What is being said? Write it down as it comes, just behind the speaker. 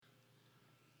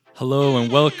Hello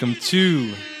and welcome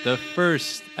to the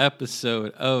first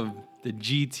episode of the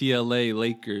GTLA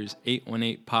Lakers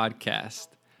 818 podcast.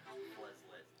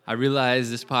 I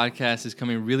realize this podcast is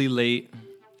coming really late.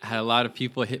 I had a lot of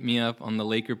people hit me up on the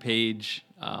Laker page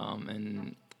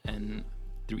and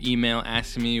through email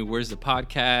asking me, where's the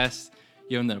podcast?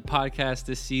 You haven't done a podcast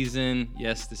this season.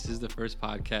 Yes, this is the first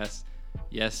podcast.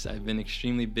 Yes, I've been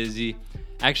extremely busy.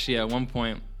 Actually, at one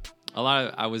point,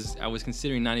 I was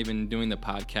considering not even doing the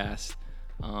podcast,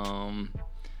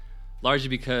 largely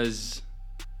because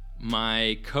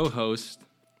my co-host,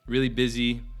 really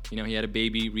busy. You know, he had a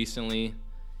baby recently.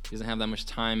 He doesn't have that much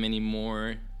time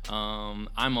anymore.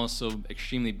 I'm also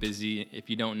extremely busy. If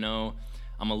you don't know,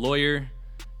 I'm a lawyer,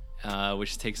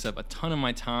 which takes up a ton of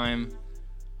my time.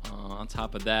 On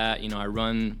top of that, you know, I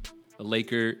run the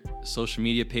Laker social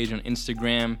media page on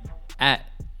Instagram at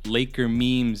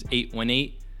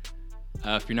LakerMemes818.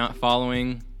 If you're not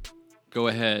following, go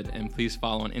ahead and please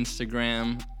follow on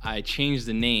Instagram. I changed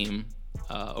the name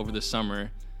over the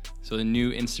summer. So the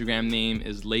new Instagram name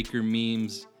is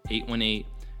LakerMemes818.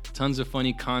 Tons of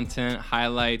funny content,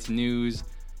 highlights, news.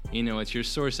 You know, it's your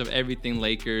source of everything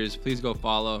Lakers. Please go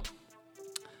follow.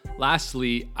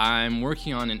 Lastly, I'm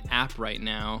working on an app right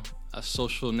now, a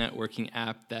social networking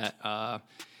app that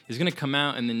is going to come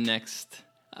out in the next,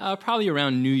 probably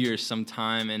around New Year's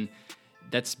sometime. And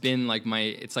that's been like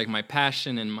my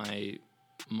passion and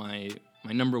my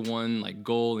number one like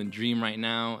goal and dream right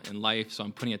now in life. So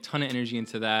I'm putting a ton of energy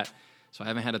into that. So I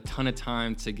haven't had a ton of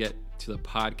time to get to the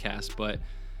podcast, but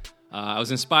I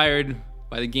was inspired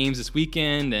by the games this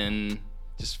weekend and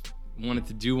just wanted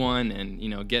to do one and, you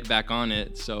know, get back on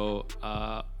it. So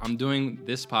I'm doing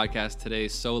this podcast today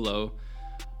solo.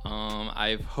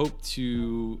 I've hoped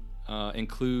to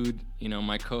include, you know,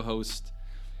 my co-host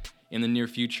in the near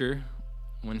future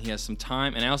when he has some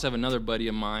time. And I also have another buddy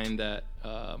of mine that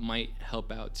might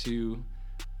help out too.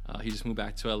 He just moved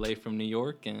back to LA from New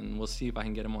York, and we'll see if I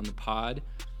can get him on the pod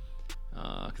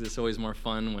because it's always more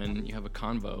fun when you have a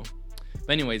convo.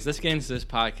 But anyways, let's get into this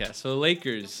podcast. So the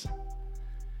Lakers,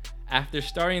 after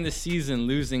starting the season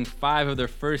losing 5 of their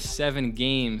first 7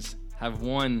 games, have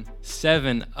won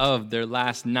 7 of their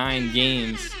last 9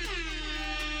 games.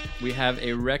 We have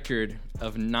a record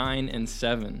of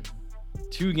 9-7.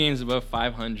 2 games above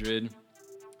 500.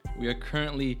 We are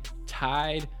currently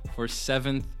tied for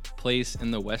 7th place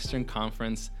in the Western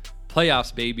Conference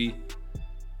playoffs, baby.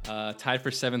 Tied for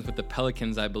 7th with the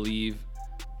Pelicans, I believe.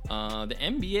 The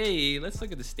NBA, let's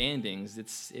look at the standings.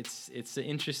 It's an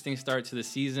interesting start to the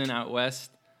season out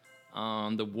west.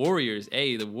 The Warriors,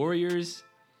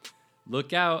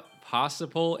 look out.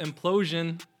 Possible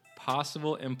implosion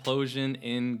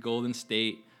in Golden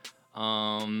State.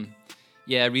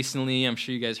 Yeah, recently, I'm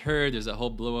sure you guys heard, there's a whole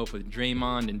blow up with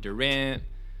Draymond and Durant.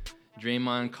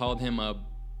 Draymond called him a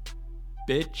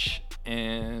bitch,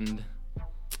 and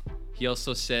he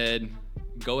also said,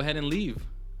 go ahead and leave.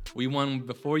 We won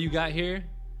before you got here.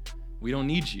 We don't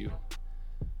need you.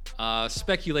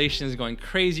 Speculation is going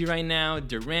crazy right now.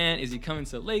 Durant, is he coming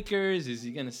to the Lakers? Is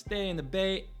he going to stay in the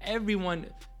Bay? Everyone,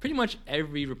 pretty much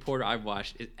every reporter I've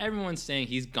watched, everyone's saying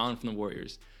he's gone from the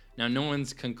Warriors. Now, no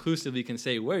one's conclusively can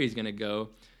say where he's going to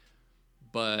go,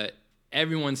 but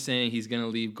everyone's saying he's going to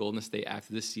leave Golden State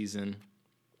after this season.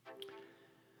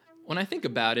 When I think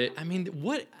about it, I mean,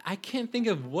 I can't think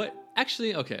of what...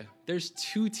 Actually, okay, there's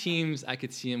 2 teams I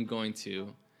could see him going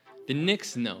to. The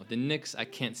Knicks, no. The Knicks, I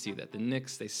can't see that. The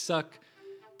Knicks, they suck.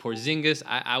 Porzingis,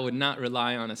 I would not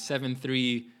rely on a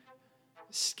 7'3"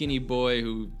 skinny boy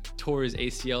who tore his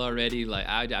ACL already. Like,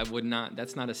 I would not...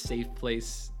 That's not a safe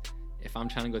place if I'm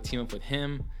trying to go team up with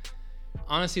him.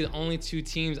 Honestly, the only 2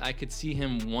 teams I could see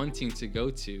him wanting to go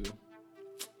to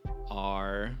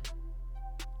are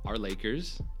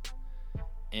Lakers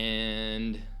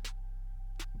and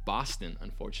Boston,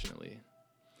 unfortunately.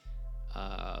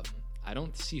 I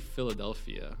don't see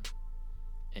Philadelphia,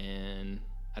 and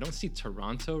I don't see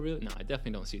Toronto, really. No, I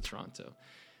definitely don't see Toronto.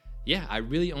 Yeah, I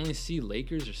really only see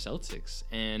Lakers or Celtics,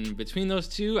 and between those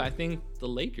 2, I think the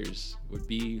Lakers would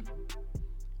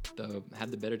had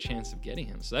the better chance of getting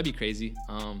him. So that'd be crazy.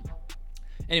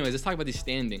 Anyways, let's talk about these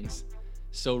standings.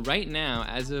 So right now,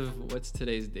 as of, what's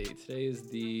today's date? Today is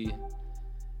the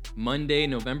Monday,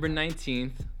 November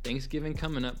 19th. Thanksgiving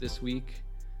coming up this week.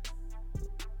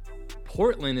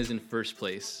 Portland is in first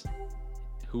place,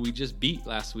 who we just beat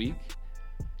last week.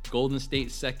 Golden State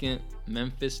 2nd,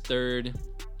 Memphis 3rd,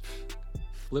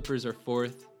 Clippers are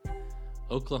 4th.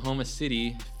 Oklahoma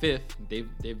City 5th.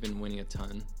 They've been winning a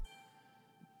ton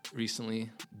recently.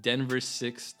 Denver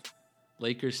 6th,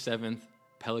 Lakers 7th,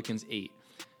 Pelicans 8th.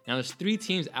 Now there's 3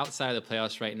 teams outside of the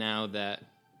playoffs right now that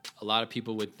a lot of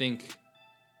people would think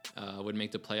would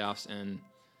make the playoffs, and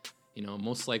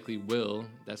most likely will.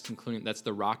 That's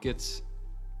the Rockets,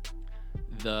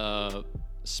 the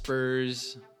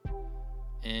Spurs,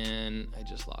 and I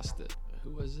just lost it.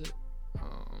 Who was it?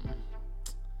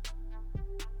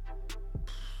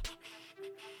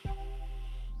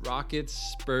 Rockets,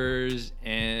 Spurs,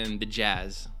 and the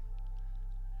Jazz.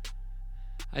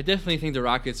 I definitely think the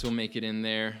Rockets will make it in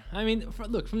there. I mean,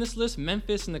 look, from this list,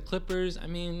 Memphis and the Clippers, I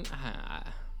mean, I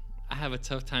have a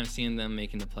tough time seeing them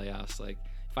making the playoffs. Like,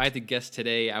 if I had to guess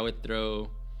today, I would throw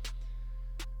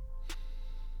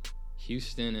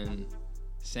Houston and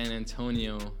San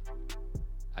Antonio.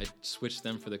 I'd switch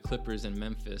them for the Clippers and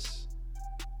Memphis.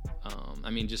 I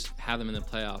mean, just have them in the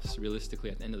playoffs realistically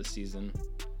at the end of the season.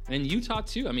 And Utah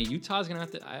too. I mean, Utah's gonna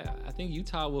have to. I think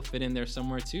Utah will fit in there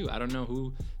somewhere too. I don't know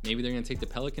who. Maybe they're gonna take the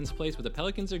Pelicans' place, but the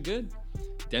Pelicans are good.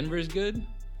 Denver's good.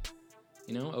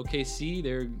 OKC,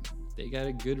 they got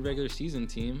a good regular season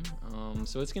team.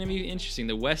 So it's gonna be interesting.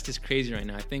 The West is crazy right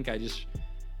now. I think I just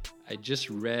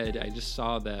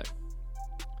saw that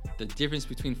the difference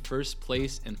between first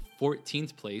place and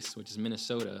 14th place, which is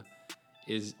Minnesota,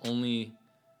 is only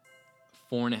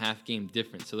 4.5 game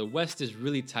difference. So the West is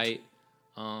really tight.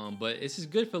 But this is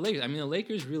good for the Lakers. I mean, the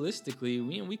Lakers, realistically,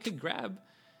 we could grab,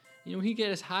 we get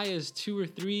as high as 2 or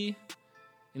 3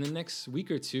 in the next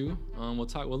week or two.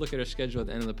 We'll look at our schedule at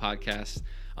the end of the podcast.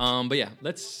 But yeah,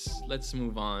 let's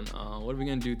move on. What are we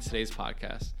gonna do today's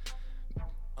podcast?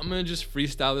 I'm gonna just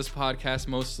freestyle this podcast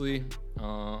mostly.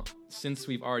 Since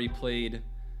we've already played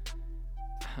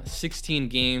 16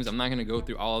 games, I'm not gonna go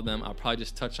through all of them. I'll probably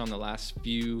just touch on the last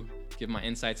few, give my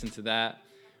insights into that.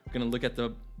 We're gonna look at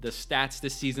the stats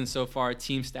this season so far,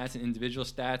 team stats and individual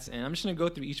stats, and I'm just gonna go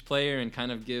through each player and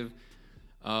kind of give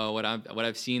what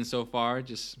I've seen so far,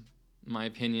 just my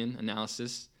opinion,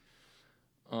 analysis.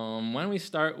 Why don't we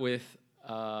start with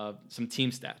some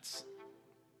team stats?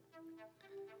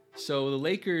 So the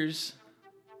Lakers,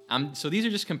 so these are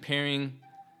just comparing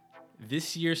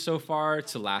this year so far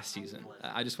to last season.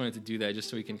 I just wanted to do that just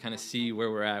so we can kind of see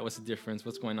where we're at, what's the difference,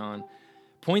 what's going on.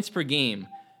 Points per game.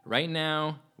 Right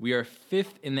now, we are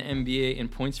 5th in the NBA in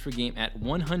points per game at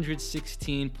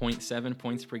 116.7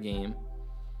 points per game.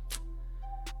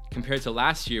 Compared to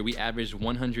last year, we averaged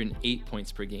 108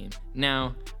 points per game.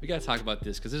 Now, we got to talk about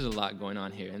this because there's a lot going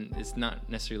on here, and it's not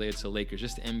necessarily related to the Lakers,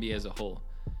 just the NBA as a whole.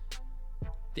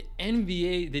 The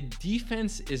NBA, the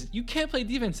defense you can't play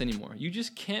defense anymore. You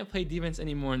just can't play defense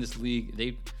anymore in this league.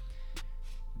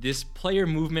 This player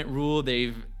movement rule,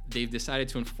 they've decided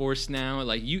to enforce now.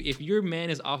 Like, if your man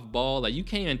is off ball, like, you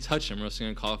can't even touch him or else they're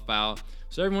gonna call a foul.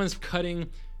 So everyone's cutting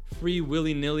free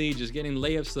willy-nilly, just getting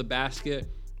layups to the basket.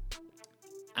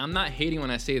 I'm not hating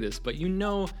when I say this, but you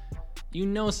know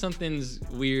something's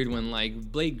weird when, like,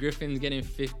 Blake Griffin's getting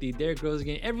 50, Derrick Rose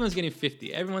everyone's getting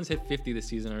 50. Everyone's hit 50 this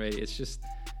season already. It's just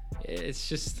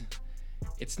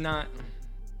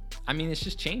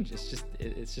change.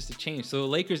 It's just a change. So the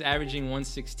Lakers averaging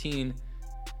 116.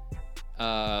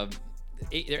 They're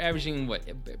averaging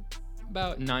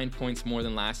about 9 points more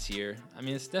than last year. I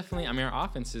mean, it's definitely. I mean, our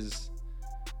offense is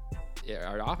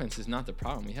not the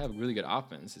problem. We have really good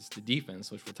offense. It's the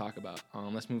defense, which we'll talk about.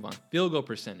 Let's move on. Field goal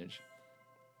percentage.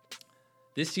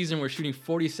 This season, we're shooting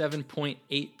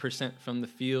 47.8% from the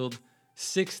field,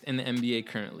 6th in the NBA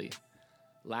currently.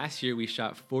 Last year, we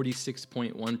shot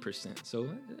 46.1%. So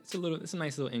it's a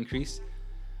nice little increase.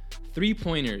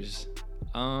 3-pointers.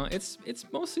 It's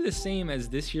mostly the same as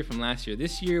this year from last year.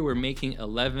 This year, we're making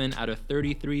 11 out of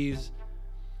 30 threes,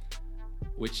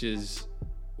 which is,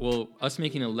 us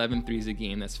making 11 threes a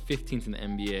game. That's 15th in the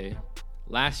NBA.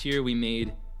 Last year, we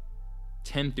made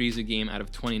 10 threes a game out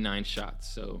of 29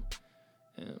 shots. So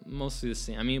mostly the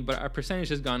same. I mean, but our percentage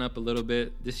has gone up a little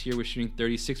bit. This year, we're shooting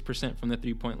 36% from the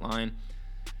three-point line,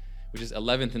 which is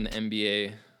 11th in the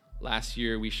NBA. Last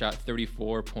year, we shot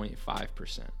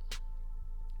 34.5%.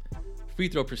 Free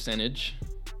throw percentage,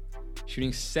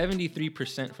 shooting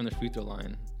 73% from the free throw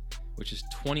line, which is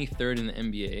 23rd in the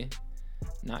NBA.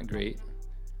 Not great,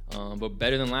 but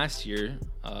better than last year.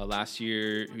 Last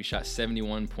year, we shot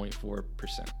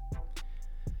 71.4%.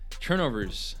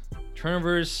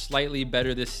 Turnovers slightly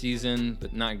better this season,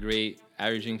 but not great.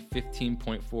 Averaging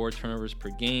 15.4 turnovers per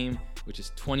game, which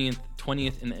is 20th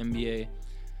in the NBA,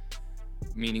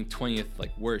 meaning 20th,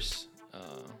 like, worse.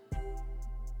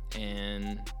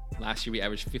 And last year we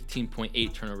averaged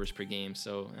 15.8 turnovers per game,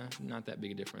 so not that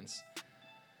big a difference.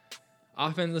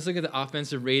 Offense. Let's look at the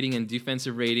offensive rating and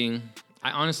defensive rating.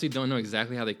 I honestly don't know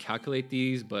exactly how they calculate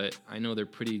these, but I know they're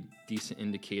pretty decent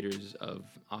indicators of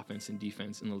offense and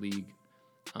defense in the league.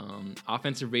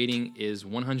 Offensive rating is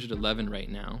 111 right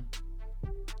now.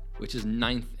 which is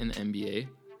 9th in the NBA.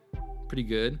 Pretty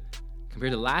good.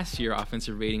 Compared to last year, our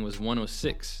offensive rating was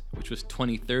 106, which was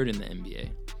 23rd in the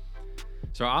NBA.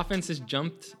 So our offense has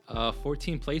jumped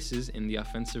 14 places in the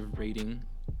offensive rating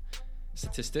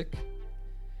statistic.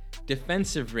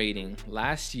 Defensive rating.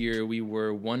 Last year, we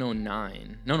were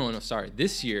 109.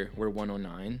 This year, we're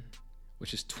 109,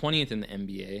 which is 20th in the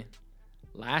NBA.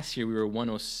 Last year, we were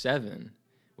 107,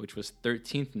 which was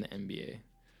 13th in the NBA.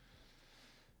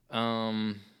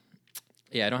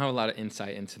 I don't have a lot of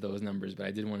insight into those numbers, but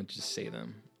I did want to just say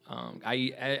them.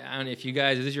 I don't know if you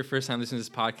guys, if this is your first time listening to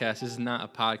this podcast, this is not a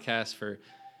podcast for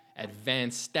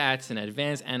advanced stats and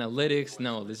advanced analytics.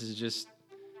 No, this is just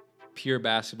pure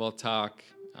basketball talk.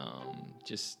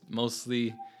 Just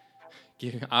mostly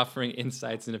offering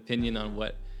insights and opinion on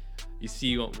what you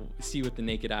see with the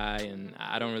naked eye. And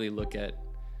I don't really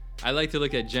I like to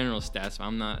look at general stats, but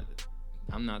I'm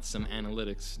not some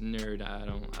analytics nerd. I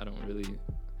don't really.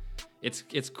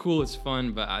 It's cool, it's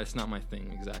fun, but it's not my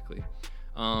thing exactly.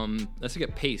 Let's look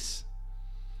at pace.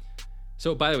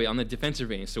 So by the way, on the defensive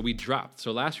rating, so we dropped.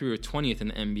 So last year we were 20th in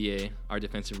the NBA, our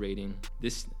defensive rating.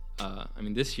 This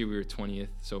year we were 20th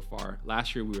so far.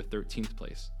 Last year we were 13th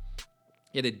place.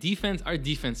 Yeah, our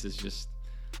defense is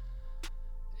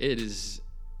it is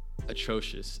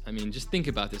atrocious. I mean, just think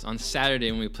about this. On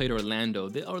Saturday when we played Orlando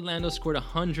scored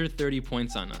 130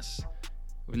 points on us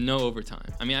with no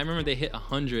overtime. I mean, I remember they hit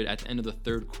 100 at the end of the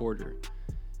third quarter.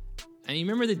 And you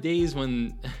remember the days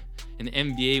when in the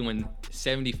NBA when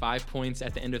 75 points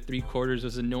at the end of three quarters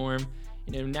was the norm?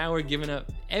 Now we're giving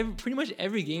up pretty much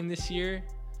every game this year.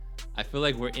 I feel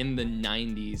like we're in the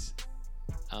 90s,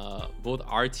 both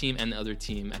our team and the other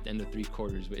team at the end of three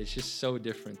quarters, but it's just so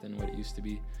different than what it used to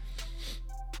be.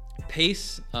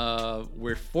 Pace,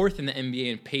 we're 4th in the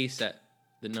NBA in pace at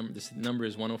this number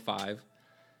is 105.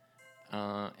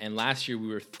 And last year we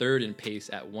were 3rd in pace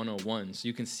at 101. So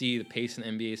you can see the pace in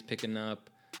the NBA is picking up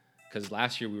because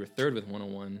last year we were 3rd with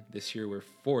 101. This year we're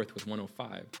 4th with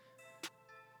 105.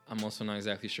 I'm also not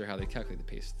exactly sure how they calculate the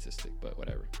pace statistic, but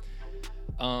whatever.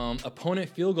 Opponent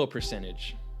field goal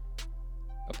percentage.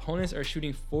 Opponents are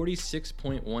shooting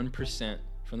 46.1%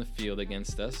 from the field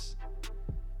against us.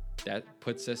 That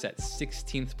puts us at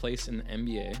 16th place in the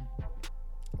NBA.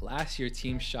 Last year,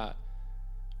 teams shot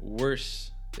worse.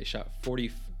 They shot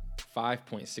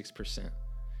 45.6%,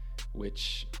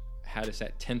 which had us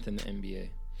at 10th in the NBA.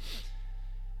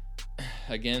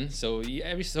 Again, so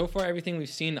far everything we've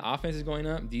seen, the offense is going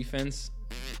up, defense.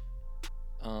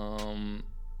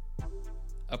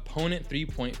 Opponent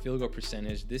 3-point field goal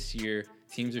percentage. This year,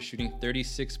 teams are shooting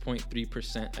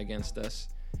 36.3% against us,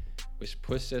 which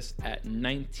puts us at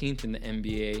 19th in the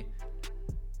NBA.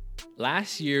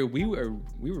 Last year, we were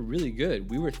really good.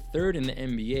 We were 3rd in the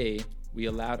NBA. We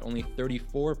allowed only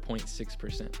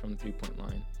 34.6% from the 3-point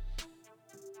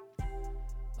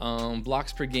line.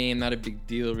 Blocks per game, not a big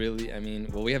deal, really. I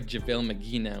mean, we have JaVale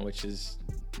McGee now, which is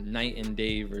night and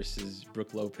day versus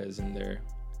Brook Lopez in there.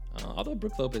 Although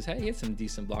Brook Lopez he had some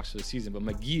decent blocks for the season, but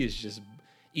McGee is just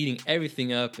eating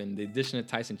everything up. And the addition of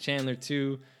Tyson Chandler,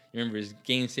 too. You remember his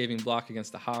game-saving block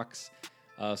against the Hawks.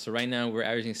 So right now, we're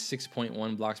averaging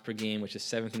 6.1 blocks per game, which is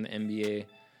 7th in the NBA.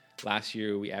 Last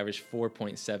year, we averaged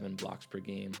 4.7 blocks per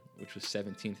game, which was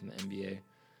 17th in the NBA.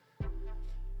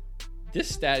 This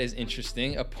stat is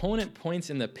interesting. Opponent points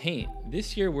in the paint.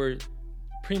 This year, we're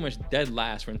pretty much dead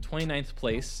last. We're in 29th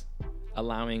place,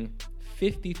 allowing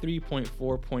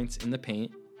 53.4 points in the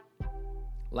paint.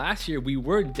 Last year, we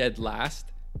were dead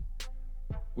last.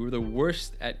 We were the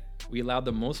worst we allowed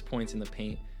the most points in the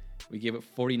paint. We gave up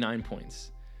 49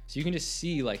 points. So you can just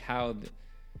see like how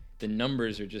the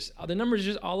numbers are just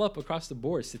all up across the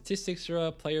board. Statistics are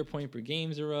up, player point per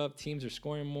games are up, teams are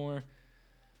scoring more.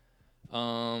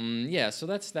 So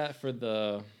that's that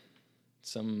for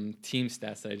some team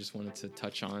stats that I just wanted to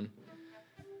touch on.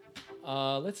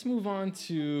 Let's move on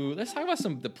to let's talk about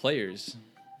some of the players.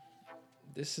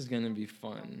 This is gonna be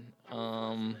fun.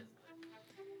 I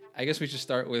guess we should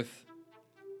start with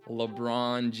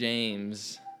LeBron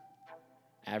James,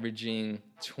 averaging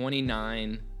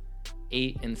 29,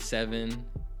 8 and 7,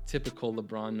 typical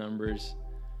LeBron numbers.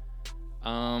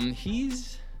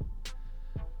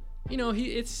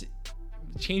 It's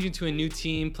changing to a new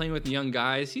team, playing with young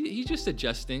guys. He's just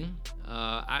adjusting.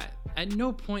 At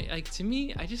no point, to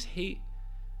me, I hate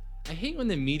when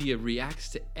the media reacts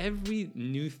to every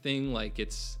new thing like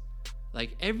it's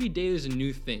like every day there's a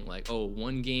new thing. Like, oh,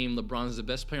 one game LeBron's the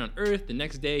best player on earth. The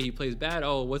next day he plays bad.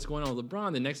 Oh, what's going on with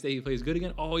LeBron? The next day he plays good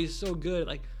again. Oh, he's so good.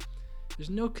 Like, there's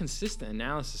no consistent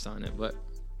analysis on it. But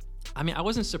I mean, I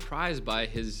wasn't surprised by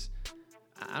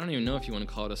I don't even know if you want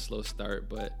to call it a slow start,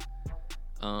 but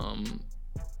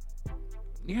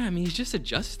yeah, I mean, he's just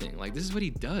adjusting. Like, this is what he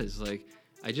does. Like,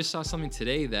 I just saw something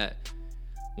today that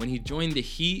when he joined the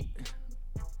Heat,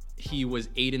 he was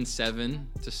 8-7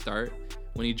 to start.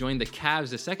 When he joined the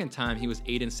Cavs the second time, he was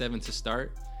 8-7 to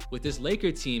start. With this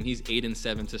Laker team, he's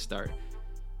 8-7 to start.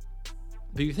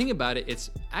 But if you think about it, it's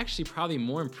actually probably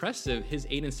more impressive, his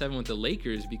 8-7 with the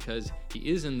Lakers, because he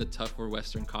is in the tougher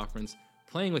Western Conference,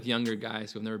 playing with younger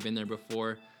guys who have never been there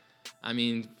before. I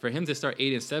mean, for him to start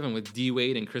 8-7 with D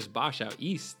Wade and Chris Bosh out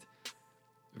east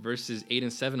versus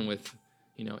 8-7 with,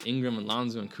 you know, Ingram and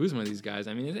Lonzo and Kuzma, these guys,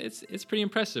 I mean, it's pretty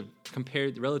impressive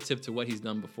compared relative to what he's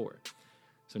done before.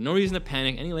 So no reason to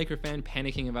panic. Any Laker fan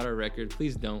panicking about our record,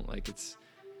 please don't. Like, it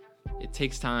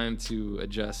takes time to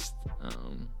adjust.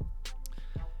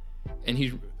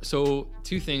 So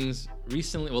two things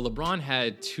recently. Well, LeBron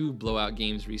had 2 blowout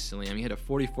games recently. I mean, he had a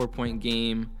 44-point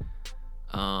game.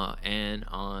 And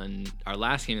on our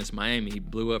last game against Miami, he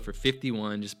blew up for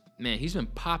 51. Just, man, he's been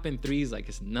popping threes like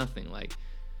it's nothing. Like,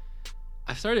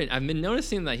 I've been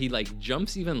noticing that he like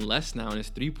jumps even less now in his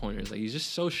 3-pointers. Like, he's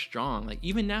just so strong. Like,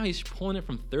 even now he's pulling it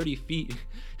from 30 feet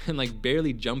and like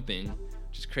barely jumping,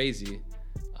 which is crazy.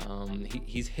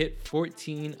 He's hit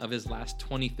 14 of his last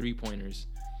 20 3-pointers.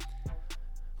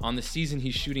 On the season,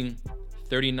 he's shooting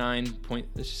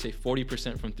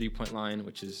 40% from 3-point line,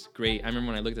 which is great. I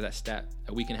remember when I looked at that stat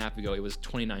a week and a half ago, it was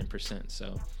 29%.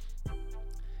 So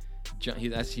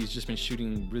he's just been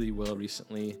shooting really well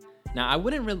recently. Now, I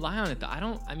wouldn't rely on it though. I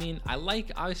love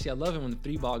it when the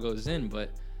 3-ball goes in, but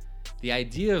the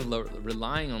idea of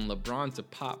relying on LeBron to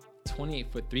pop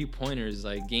 28-foot 3-pointers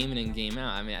like game in and game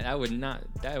out, I mean, that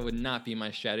would not be my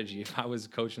strategy if I was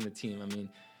coaching the team. I mean,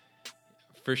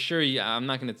 for sure, yeah,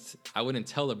 I wouldn't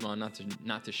tell LeBron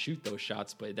not to shoot those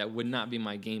shots, but that would not be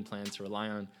my game plan to rely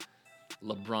on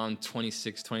LeBron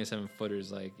 26, 27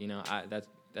 footers. Like, you know,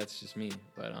 that's just me.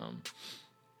 But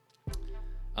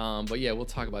yeah, we'll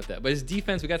talk about that. But his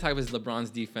defense, we got to talk about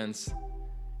LeBron's defense.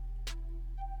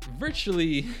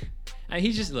 Virtually, I mean,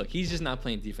 he's just not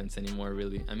playing defense anymore,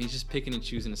 really. I mean, he's just picking and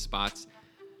choosing his spots.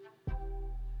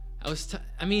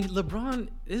 LeBron,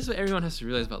 this is what everyone has to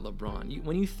realize about LeBron.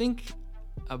 When you're thinking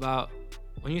about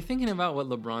what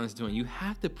LeBron's doing, you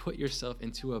have to put yourself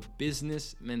into a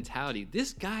business mentality.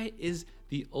 This guy is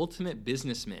the ultimate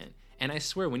businessman. And I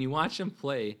swear, when you watch him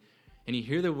play and you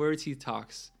hear the words he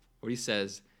talks, what he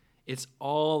says, it's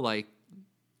all like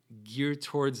geared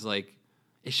towards like,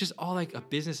 it's just all like a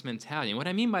business mentality. And what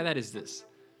I mean by that is this.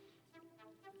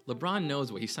 LeBron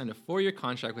knows what he signed a 4-year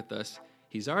contract with us.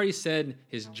 He's already said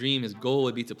his goal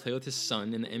would be to play with his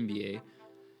son in the NBA.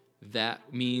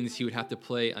 That means he would have to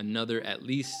play another at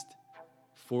least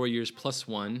 4 years plus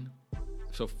 1,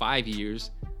 so 5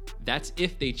 years. That's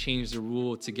if they change the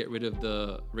rule to get rid of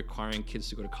the requiring kids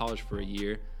to go to college for a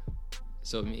year.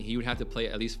 So he would have to play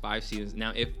at least 5 seasons.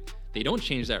 Now, if they don't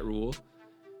change that rule,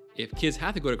 if kids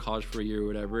have to go to college for a year or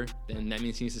whatever, then that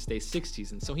means he needs to stay 6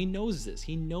 seasons. So he knows this.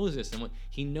 And what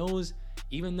he knows,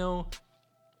 even though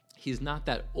he's not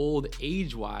that old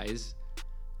age-wise,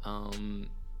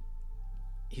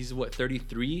 he's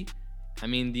 33. I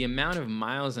mean, the amount of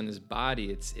miles on his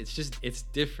body, it's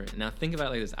different. Now think about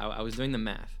it like this. I was doing the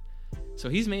math. So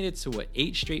he's made it to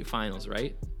 8 straight finals,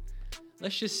 right?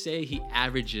 Let's just say he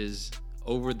averages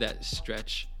over that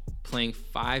stretch playing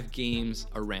 5 games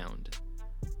a round.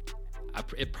 I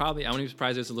wouldn't be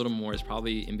surprised if it's a little more. It's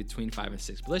probably in between 5 and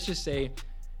 6. But let's just say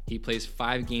he plays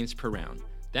 5 games per round.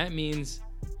 That means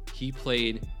he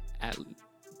played at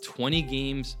 20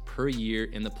 games per year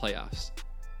in the playoffs.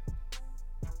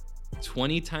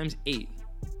 20 times 8.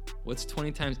 What's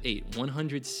 20 times 8?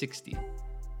 160.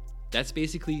 That's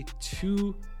basically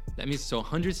that means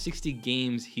 160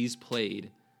 games he's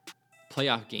played,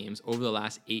 playoff games, over the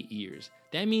last 8 years.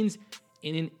 That means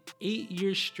in an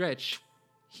 8-year stretch,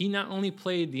 he not only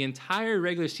played the entire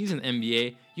regular season in the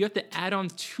NBA, you have to add on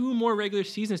 2 more regular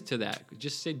seasons to that.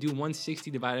 Just say do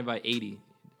 160 divided by 80,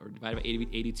 or divided by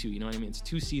 82. You know what I mean? It's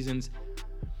 2 seasons.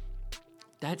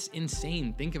 That's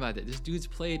insane. Think about it. This dude's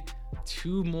played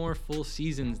 2 more full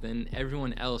seasons than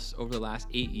everyone else over the last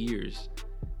 8 years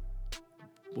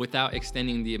without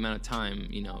extending the amount of time,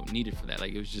 needed for that.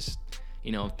 Like, it was just,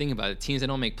 think about it. Teams that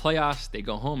don't make playoffs, they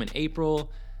go home in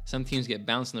April. Some teams get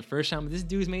bounced in the first round, but this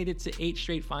dude's made it to 8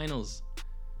 straight finals.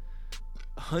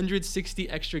 160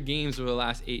 extra games over the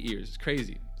last 8 years. It's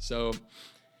crazy. So,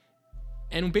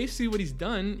 and basically what he's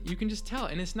done, you can just tell.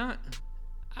 And it's not,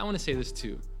 I want to say this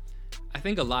too. I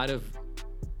think a lot of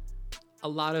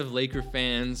Laker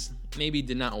fans maybe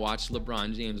did not watch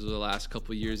LeBron James over the last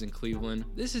couple of years in Cleveland.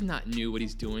 This is not new what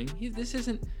he's doing. This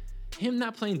isn't him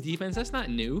not playing defense. That's not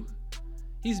new.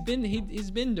 He's been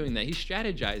doing that. He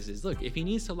strategizes. Look, if he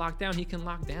needs to lock down, he can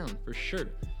lock down for sure.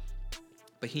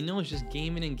 But he knows just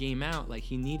game in and game out, like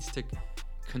he needs to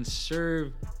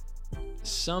conserve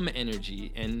some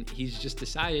energy, and he's just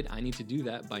decided I need to do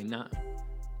that by not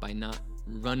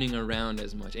running around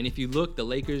as much. And if you look, the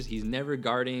Lakers, he's never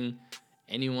guarding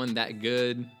anyone that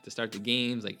good to start the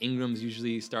games. Like Ingram's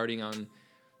usually starting on,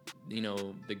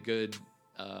 the good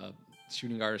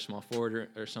shooting guard or small forward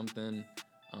or something.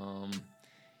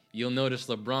 You'll notice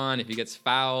LeBron, if he gets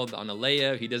fouled on a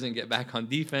layup, he doesn't get back on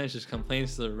defense, just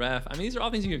complains to the ref. I mean, these are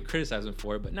all things you can criticize him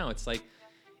for, but no, it's like,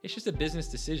 it's just a business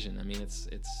decision. I mean,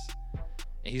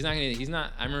 he's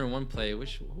not. I remember one play,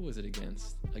 who was it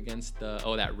against? Against that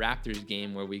Raptors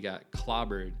game where we got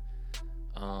clobbered.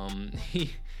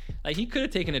 He could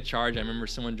have taken a charge. I remember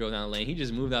someone drove down the lane. He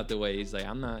just moved out the way. He's like,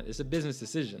 it's a business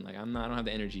decision. Like, I don't have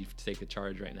the energy to take a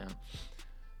charge right now.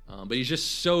 But he's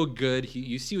just so good.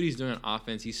 You see what he's doing on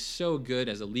offense. He's so good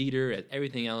as a leader, at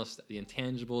everything else, the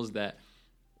intangibles, that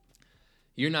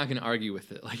you're not going to argue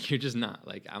with it. Like, you're just not.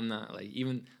 Like, I'm not. Like,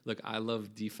 even, look, I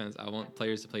love defense. I want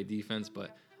players to play defense,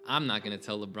 but I'm not going to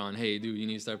tell LeBron, hey, dude, you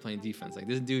need to start playing defense. Like,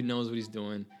 this dude knows what he's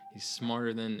doing. He's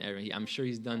smarter than ever. I'm sure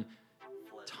he's done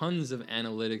tons of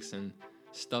analytics and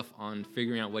stuff on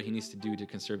figuring out what he needs to do to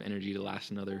conserve energy to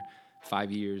last another 5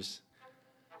 years.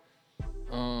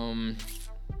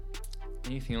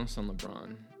 Anything else on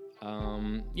LeBron?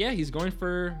 He's going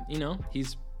for,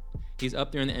 he's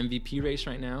up there in the MVP race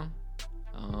right now.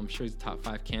 I'm sure he's a top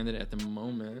 5 candidate at the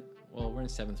moment. Well, we're in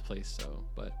 7th place,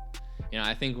 but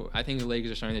I think the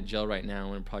Lakers are starting to gel right now,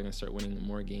 and we're probably gonna start winning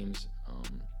more games.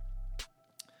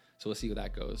 So we'll see how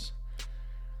that goes.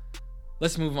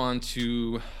 Let's move on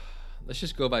to, let's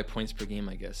just go by points per game,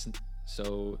 I guess.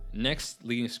 So next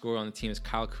leading scorer on the team is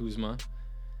Kyle Kuzma,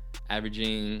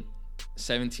 averaging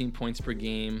 17 points per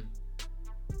game,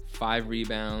 5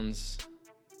 rebounds,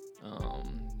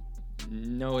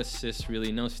 no assists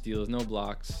really, no steals, no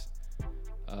blocks.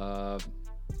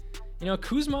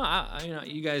 Kuzma,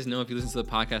 you guys know if you listen to the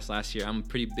podcast last year, I'm a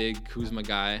pretty big Kuzma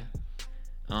guy.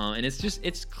 And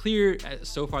it's clear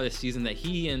so far this season that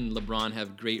he and LeBron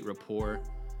have great rapport.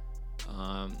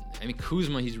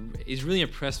 Kuzma, he's really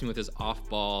impressed me with his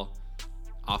off-ball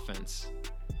offense.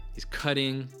 He's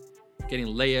cutting, getting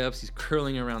layups, he's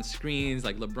curling around screens,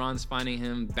 like LeBron's finding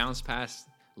him, bounce pass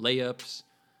layups.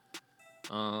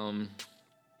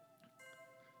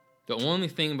 The only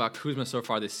thing about Kuzma so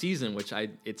far this season, which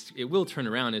it will turn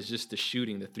around, is just the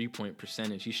shooting, the 3-point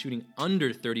percentage. He's shooting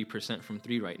under 30% from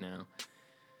 3 right now.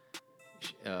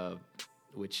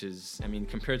 Which is,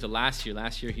 compared to last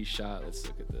year he shot, let's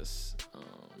look at this.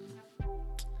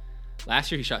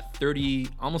 Last year he shot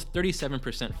almost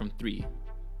 37% from 3.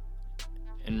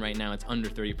 And right now it's under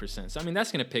 30%. So,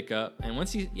 that's going to pick up. And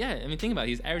once think about it.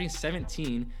 He's averaging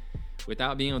 17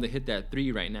 without being able to hit that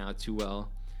 3 right now too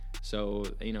well. So,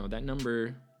 that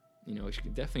number, it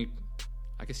should definitely,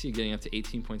 I can see it getting up to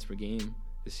 18 points per game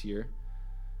this year.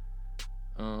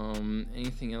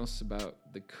 Anything else about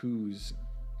the Kuz?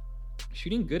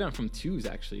 Shooting good from 2s,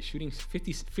 actually. Shooting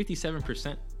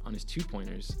 57% on his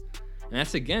 2-pointers. And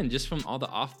that's, again, just from all the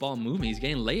off-ball movement. He's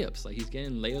getting layups. Like, he's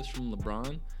getting layups from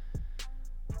LeBron.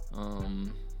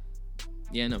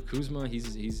 Kuzma,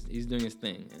 he's doing his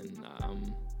thing.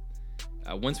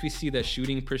 And once we see that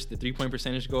shooting, the 3-point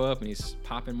percentage go up and he's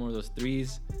popping more of those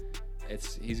 3s,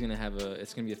 it's going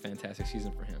to be a fantastic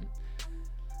season for him.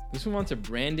 Let's move on to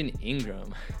Brandon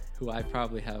Ingram, who I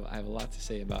have a lot to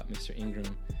say about Mr.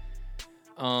 Ingram.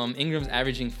 Ingram's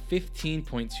averaging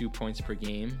 15.2 points per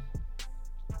game,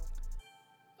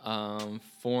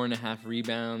 4.5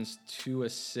 rebounds, 2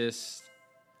 assists,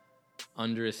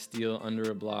 under a steal, under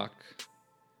a block.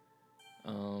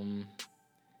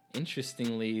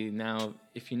 Interestingly, now,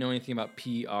 if you know anything about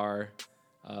PER,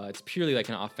 it's purely like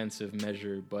an offensive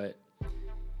measure, but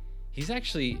he's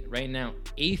actually right now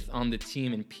 8th on the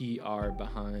team in PER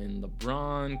behind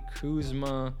LeBron,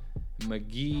 Kuzma,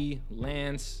 McGee,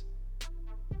 Lance,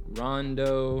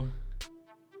 Rondo,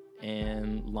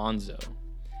 and Lonzo.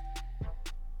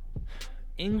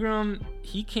 Ingram,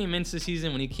 he came into the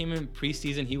season, when he came in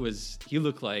preseason, he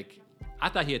looked like, I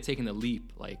thought he had taken the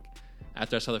leap, like,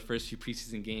 after I saw the first few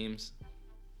preseason games.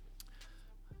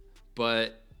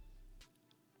 But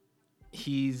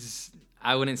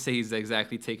I wouldn't say he's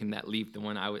exactly taken that leap, the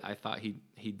one I thought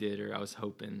he did, or I was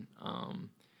hoping.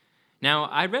 Now,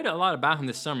 I read a lot about him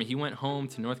this summer. He went home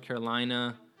to North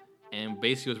Carolina and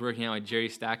basically was working out at Jerry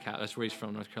Stackhouse. That's where he's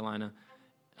from, North Carolina.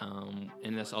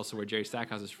 And that's also where Jerry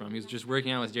Stackhouse is from. He was just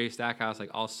working out with Jerry Stackhouse like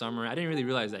all summer. I didn't really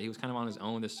realize that. He was kind of on his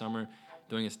own this summer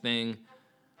doing his thing.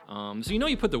 So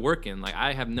you put the work in. Like,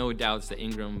 I have no doubts that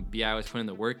Ingram, B.I. was putting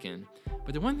the work in.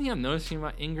 But the one thing I'm noticing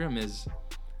about Ingram is,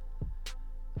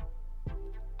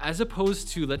 as opposed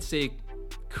to, let's say,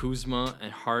 Kuzma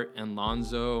and Hart and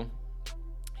Lonzo,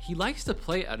 he likes to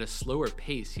play at a slower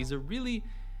pace.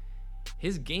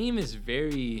 His game is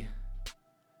very...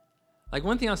 Like,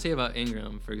 one thing I'll say about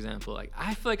Ingram, for example, like,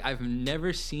 I feel like I've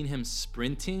never seen him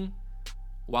sprinting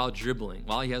while dribbling,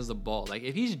 while he has the ball. Like,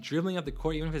 if he's dribbling up the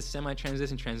court, even if it's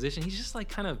transition, he's just like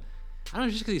kind of, I don't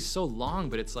know, just because he's so long,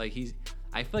 but it's like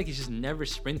I feel like he's just never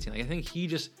sprinting. Like, I think he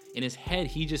just, in his head,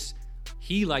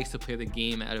 he likes to play the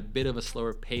game at a bit of a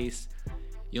slower pace.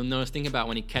 You'll notice, think about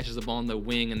when he catches the ball in the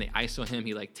wing and they ISO him,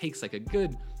 he like takes like a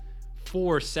good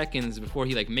 4 seconds before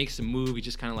he like makes a move. He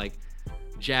just kind of like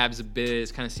jabs a bit,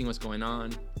 is kind of seeing what's going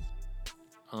on.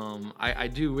 I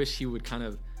do wish he would kind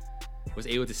of was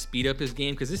able to speed up his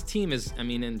game, because this team is, I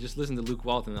mean, and just listen to Luke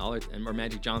Walton or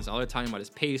Magic Johnson, all they're talking about his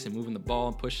pace and moving the ball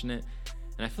and pushing it.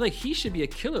 And I feel like he should be a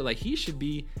killer. Like, he should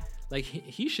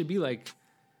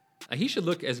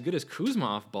look as good as Kuzma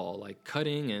off ball, like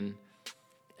cutting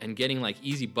and getting like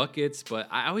easy buckets. But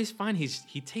I always find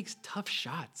he takes tough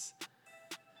shots.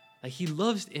 Like, he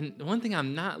loves, and one thing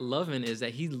I'm not loving is that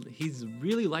he's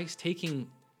really likes taking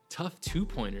tough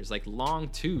 2-pointers, like long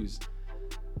twos.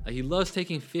 Like, he loves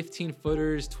taking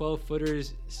 15-footers,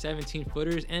 12-footers,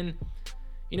 17-footers, and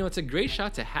it's a great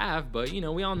shot to have. But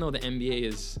we all know the NBA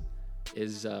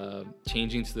is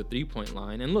changing to the 3-point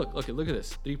line. And look at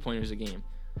this, 3-pointers a game.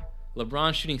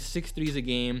 LeBron shooting 6 threes a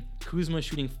game, Kuzma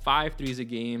shooting 5 threes a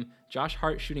game, Josh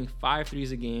Hart shooting 5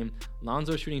 threes a game,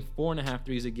 Lonzo shooting 4.5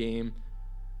 threes a game,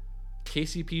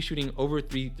 KCP shooting over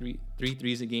 3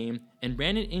 threes a game, and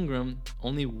Brandon Ingram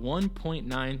only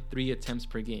 1.93 attempts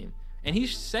per game. And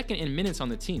he's second in minutes on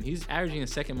the team. He's averaging the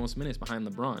second most minutes behind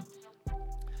LeBron.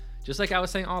 Just like I was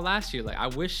saying all last year, like, I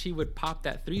wish he would pop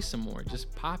that 3 some more.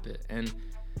 Just pop it. And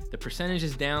the percentage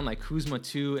is down, like Kuzma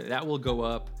too. That will go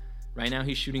up. Right now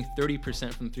he's shooting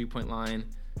 30% from the 3-point line,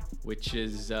 which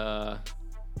is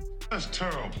that's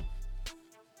terrible.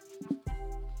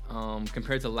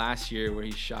 Compared to last year where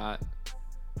he shot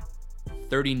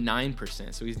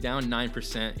 39%. So he's down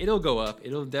 9%. It'll go up.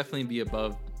 It'll definitely be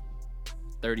above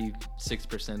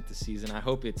 36% this season. I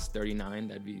hope it's 39.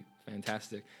 That'd be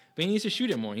fantastic. But he needs to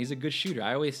shoot it more. He's a good shooter.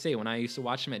 I always say, when I used to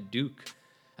watch him at Duke,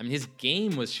 I mean, his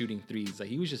game was shooting threes. Like,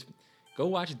 he was just, go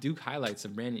watch Duke highlights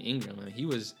of Brandon Ingram. I mean, he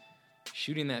was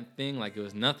shooting that thing like it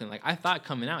was nothing. Like, I thought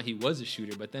coming out he was a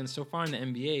shooter, but then so far in the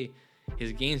NBA,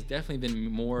 his game's definitely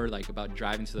been more like about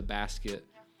driving to the basket.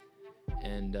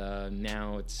 And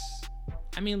now it's,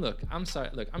 I mean, look, I'm sorry.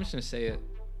 Look, I'm just gonna say it.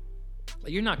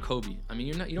 Like, you're not Kobe. I mean,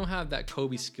 you don't have that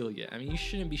Kobe skill yet. I mean, you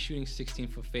shouldn't be shooting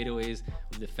 16-foot fadeaways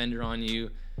with a defender on you.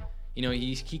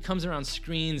 He comes around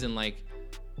screens and like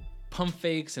pump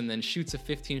fakes and then shoots a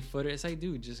 15-footer. It's like,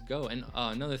 dude, just go. And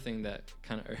another thing that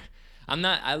kind of,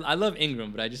 I love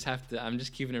Ingram, but I'm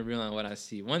just keeping it real on what I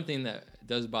see. One thing that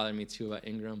does bother me too about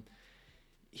Ingram,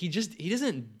 he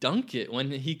doesn't dunk it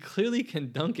when he clearly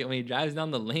can dunk it when he drives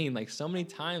down the lane. Like, so many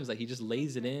times, like, he just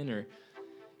lays it in or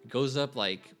goes up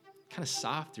like kind of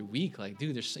soft or weak. Like,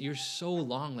 dude, you're so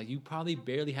long. Like, you probably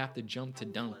barely have to jump to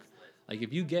dunk. Like,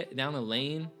 if you get down the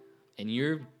lane and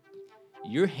your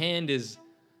hand is,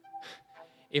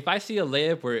 if I see a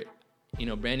layup where,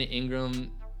 Brandon Ingram,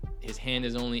 his hand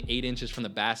is only 8 inches from the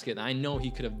basket, I know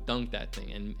he could have dunked that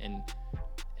thing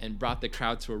and brought the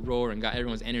crowd to a roar and got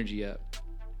everyone's energy up.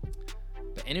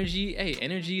 But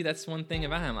energy, that's one thing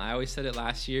about him. I always said it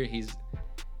last year. He's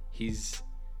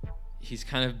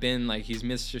kind of been like, he's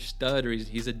Mr. Stud, or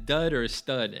he's a dud or a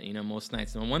stud, most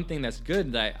nights. And one thing that's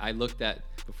good that I looked at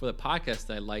before the podcast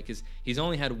that I like is he's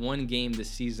only had one game this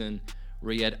season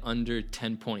where he had under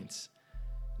 10 points.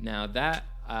 Now that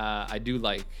I do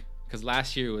like, because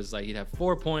last year it was like he'd have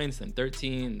 4 points, then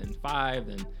 13, then 5,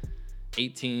 then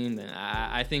 18. Then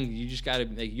I think you just gotta,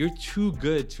 like, you're too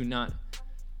good to not.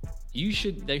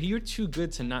 You're too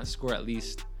good to not score at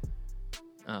least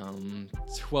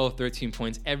 12, 13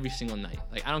 points every single night.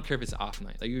 Like, I don't care if it's off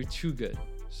night. Like, you're too good.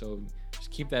 So just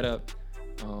keep that up.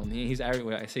 He's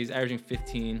averaging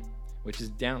 15, which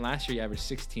is down. Last year he averaged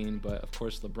 16, but of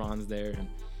course LeBron's there, and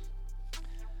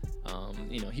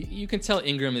you can tell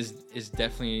Ingram is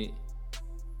definitely.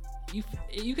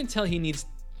 You can tell he needs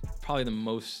probably the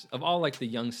most of all, like, the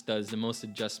young studs, the most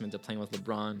adjustment to playing with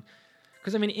LeBron.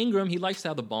 Because, I mean, Ingram, he likes to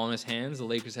have the ball in his hands. The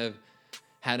Lakers have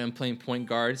had him playing point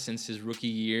guard since his rookie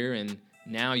year, and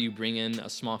now you bring in a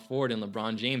small forward in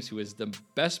LeBron James, who is the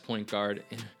best point guard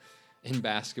in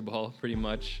basketball, pretty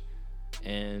much.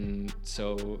 And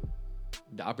so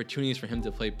the opportunities for him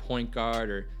to play point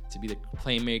guard or to be the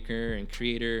playmaker and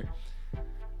creator,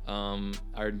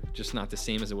 are just not the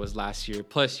same as it was last year.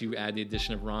 Plus, you add the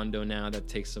addition of Rondo now, that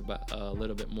takes a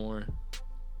little bit more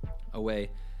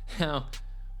away. Now,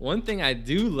 one thing I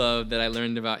do love that I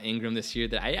learned about Ingram this year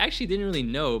that I actually didn't really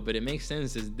know, but it makes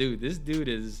sense, is this dude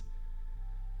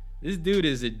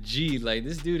is a G. Like,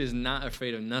 this dude is not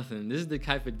afraid of nothing. This is the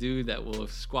type of dude that will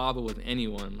squabble with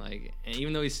anyone. Like, and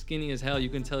even though he's skinny as hell, you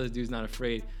can tell this dude's not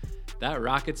afraid. That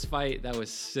Rockets fight, that was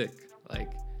sick.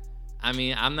 Like, I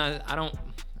mean, I'm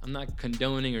not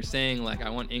condoning or saying like I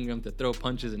want Ingram to throw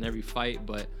punches in every fight,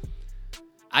 but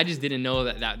I just didn't know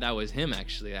that was him.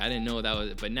 Actually, I didn't know that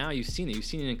was. But now you've seen it. You've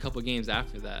seen it in a couple games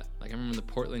after that. Like, I remember the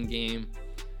Portland game.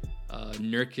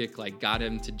 Nurkic like got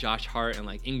him to Josh Hart, and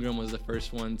like Ingram was the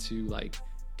first one to like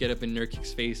get up in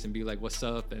Nurkic's face and be like, "What's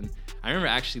up?" And I remember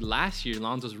actually last year,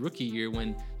 Lonzo's rookie year,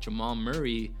 when Jamal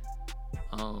Murray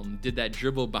did that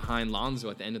dribble behind Lonzo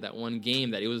at the end of that one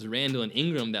game, that it was Randall and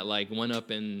Ingram that like went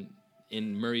up in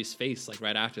Murray's face like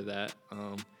right after that.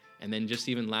 And then just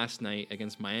even last night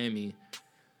against Miami,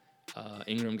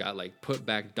 Ingram got like put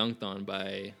back, dunked on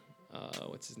by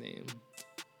what's his name?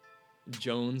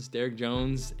 Derek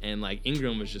Jones, and like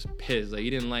Ingram was just pissed. Like, he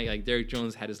didn't like Derek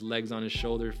Jones had his legs on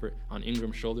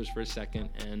Ingram's shoulders for a second,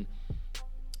 and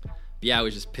yeah, I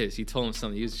was just pissed. He told him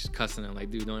something. He was just cussing him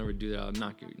like, "Dude, don't ever do that. I'll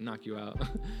knock you out."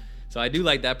 So I do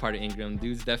like that part of Ingram.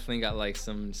 Dude's definitely got like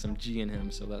some G in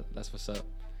him. So that's what's up.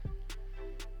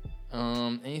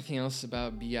 Anything else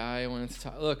about BI I wanted to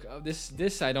talk? Look,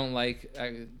 this I don't like.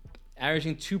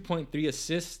 Averaging 2.3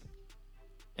 assists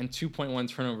and 2.1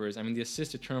 turnovers. I mean, the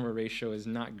assist to turnover ratio is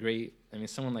not great. I mean,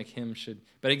 someone like him should.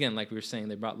 But again, like we were saying,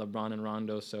 they brought LeBron and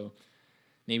Rondo, so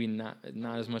maybe not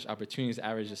as much opportunities to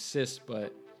average assists,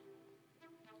 but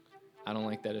I don't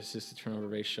like that assist to turnover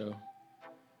ratio.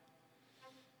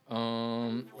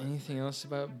 Anything else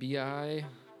about BI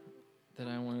that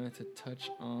I wanted to touch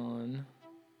on?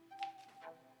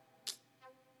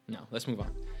 No, let's move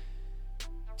on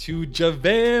to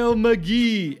JaVale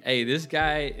McGee. Hey, this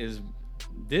guy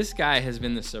has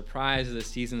been the surprise of the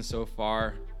season so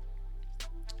far.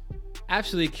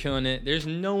 Absolutely killing it. There's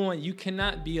no one, you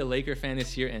cannot be a Laker fan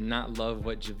this year and not love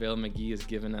what JaVale McGee has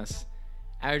given us.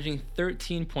 Averaging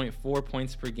 13.4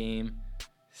 points per game,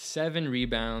 7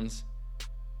 rebounds,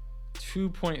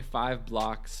 2.5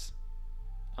 blocks.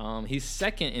 He's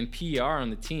second in PER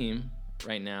on the team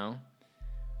right now.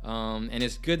 And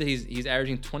it's good that he's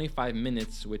averaging 25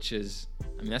 minutes, which is,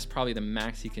 I mean, that's probably the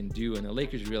max he can do. And the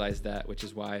Lakers realized that, which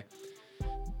is why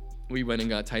we went and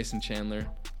got Tyson Chandler.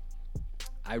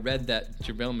 I read that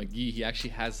JaVale McGee, he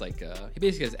actually has he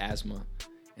basically has asthma.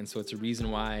 And so it's a reason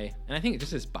why, and I think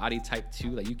just his body type too,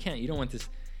 like you don't want this,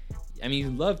 I mean,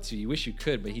 you love to, you wish you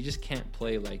could, but he just can't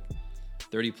play like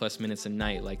 30 plus minutes a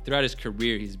night. Like throughout his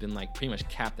career, he's been like pretty much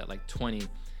capped at like 20.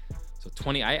 So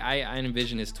 20, I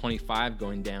envision his 25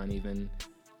 going down even.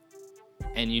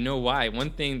 And you know why? One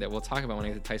thing that we'll talk about when I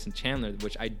get to Tyson Chandler,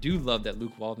 which I do love that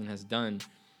Luke Walton has done.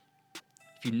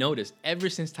 If you notice, ever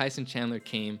since Tyson Chandler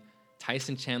came,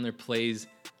 Tyson Chandler plays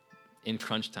in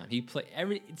crunch time. He played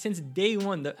since day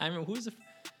one. I remember who was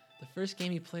the first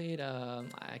game he played. I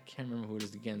can't remember who it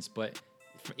was against, but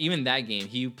even that game,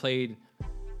 he played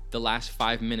the last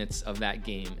 5 minutes of that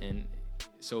game. And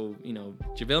so, you know,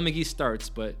 JaVale McGee starts,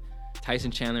 but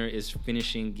Tyson Chandler is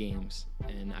finishing games,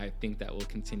 and I think that will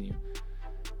continue.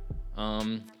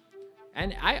 And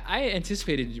I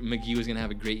anticipated McGee was going to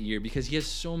have a great year because he has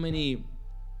so many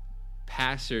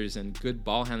passers and good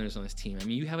ball handlers on his team. I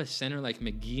mean, you have a center like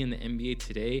McGee in the NBA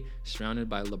today, surrounded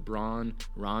by LeBron,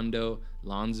 Rondo,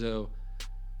 Lonzo,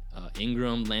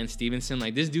 Ingram, Lance Stevenson.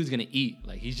 Like, this dude's going to eat.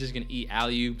 Like, he's just going to eat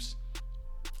alley-oops,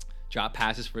 drop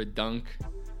passes for a dunk.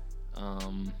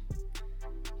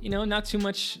 You know, not too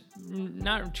much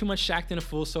Shaqtin' a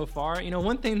fool so far. You know,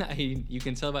 one thing that you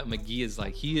can tell about McGee is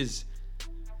like he is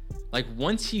like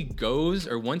once he goes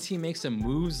or once he makes some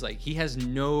moves, like he has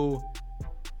no,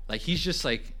 like he's just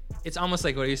like, it's almost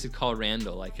like what I used to call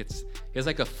Randall. Like he has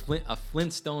like a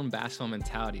Flintstone basketball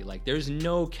mentality. Like there's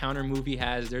no counter move he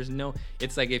has.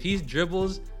 It's like if he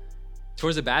dribbles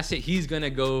towards the basket, he's gonna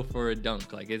go for a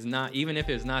dunk. Like it's not, even if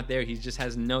it's not there, he just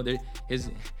has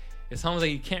it's almost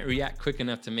like he can't react quick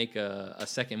enough to make a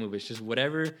second move. It's just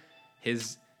whatever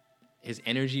his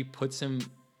energy puts him,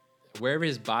 wherever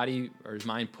his body or his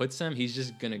mind puts him, he's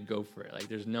just gonna go for it. Like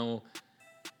there's no,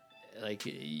 like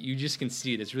you just can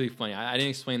see it. It's really funny. I didn't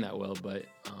explain that well, but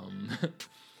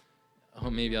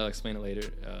maybe I'll explain it later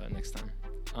next time.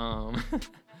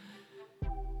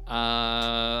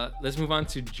 Let's move on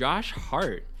to Josh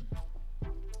Hart.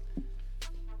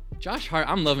 Josh Hart,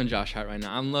 I'm loving Josh Hart right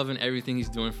now. I'm loving everything he's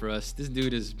doing for us. This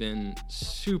dude has been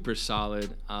super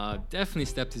solid. Definitely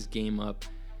stepped his game up.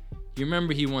 You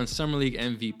remember he won Summer League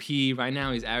MVP. Right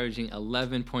now he's averaging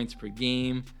 11 points per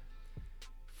game,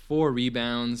 4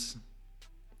 rebounds,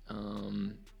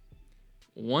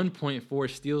 1.4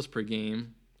 steals per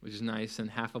game, which is nice, and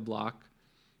half a block.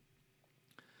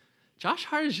 Josh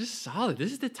Hart is just solid.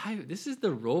 This is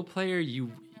the role player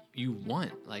you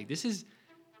want. Like,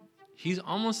 he's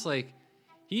almost like,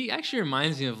 he actually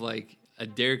reminds me of like a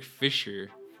Derek Fisher.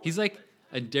 He's like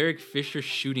a Derek Fisher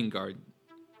shooting guard.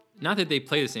 Not that they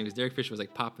play the same, because Derek Fisher was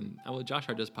like popping. Well, Josh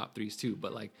Hart does pop threes too,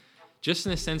 but like, just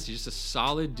in a sense, he's just a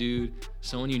solid dude.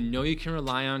 Someone you can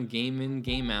rely on game in,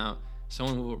 game out.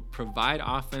 Someone who will provide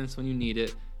offense when you need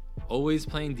it. Always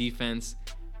playing defense.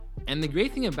 And the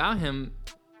great thing about him,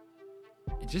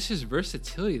 just his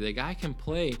versatility. The guy can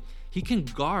play. He can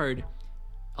guard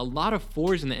a lot of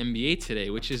fours in the NBA today,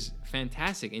 which is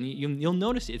fantastic. And you'll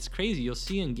notice it's crazy. You'll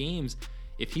see in games,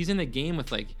 if he's in a game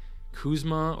with like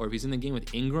Kuzma, or if he's in the game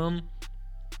with Ingram,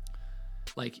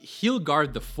 like, he'll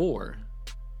guard the 4.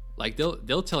 Like,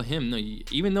 they'll tell him, no,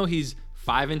 even though he's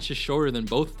 5 inches shorter than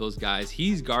both those guys,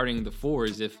 he's guarding the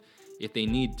 4s if they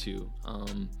need to.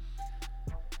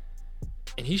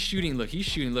 And he's shooting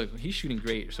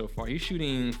great so far. He's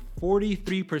shooting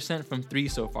 43% from 3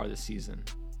 so far this season,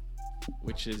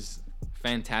 which is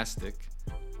fantastic.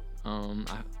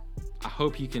 I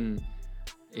hope he can,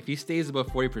 if he stays above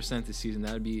 40% this season,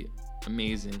 that would be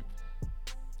amazing.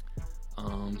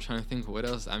 I'm trying to think what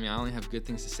else. I mean, I only have good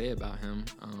things to say about him.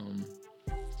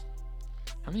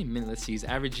 How many minutes? Let's see. He's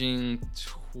averaging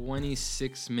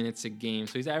 26 minutes a game.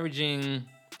 So he's averaging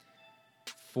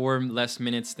 4 less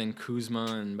minutes than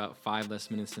Kuzma and about 5 less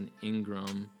minutes than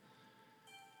Ingram.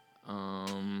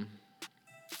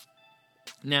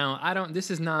 Now, this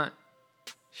is not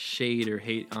shade or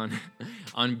hate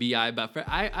on BI, but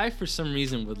I for some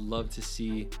reason would love to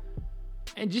see,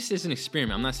 and just as an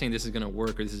experiment, I'm not saying this is going to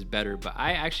work or this is better, but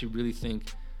I actually really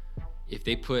think if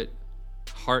they put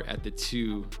Hart at the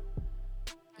 2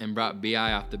 and brought BI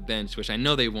off the bench, which I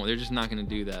know they won't, they're just not going to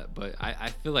do that, but I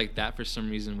feel like that for some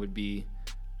reason would be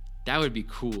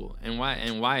cool. And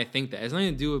why I think that has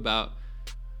nothing to do about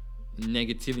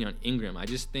negativity on Ingram. I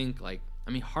just think, like,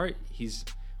 I mean, Hart, he's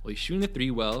shooting the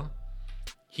 3 well.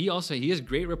 He has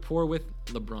great rapport with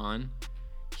LeBron.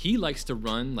 He likes to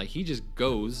run, like, he just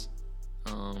goes.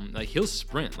 Like, he'll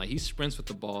sprint, like, he sprints with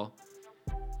the ball.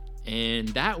 And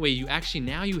that way you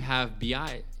have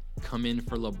BI come in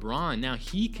for LeBron. Now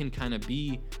he can kind of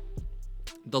be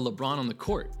the LeBron on the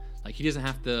court. Like, he doesn't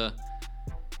have to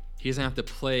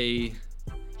play.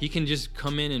 He can just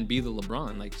come in and be the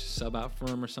LeBron, like sub out for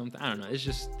him or something. I don't know.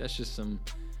 That's just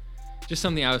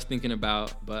something I was thinking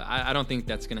about, but I don't think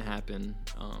that's gonna happen.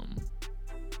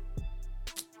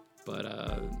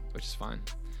 Which is fine.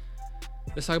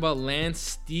 Let's talk about Lance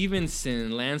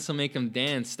Stevenson. Lance will make him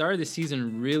dance. Started the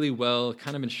season really well.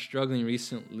 Kind of been struggling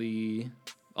recently.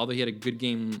 Although he had a good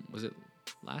game, was it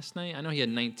last night? I know he had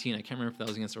 19. I can't remember if that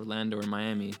was against Orlando or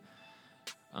Miami.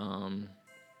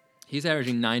 He's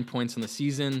averaging 9 points on the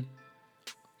season,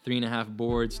 3.5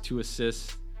 boards, 2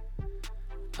 assists.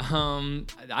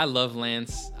 I love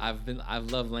Lance. I've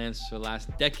loved Lance for the last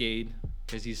decade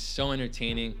because he's so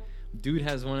entertaining. Dude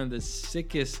has one of the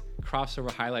sickest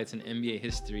crossover highlights in NBA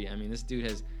history. I mean, this dude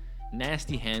has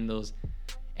nasty handles.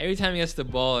 Every time he gets the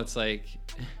ball, it's like,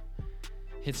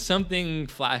 it's something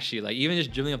flashy. Like, even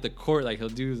just dribbling up the court, like, he'll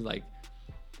just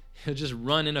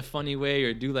run in a funny way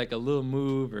or do like a little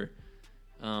move or,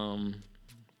 I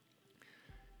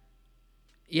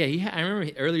remember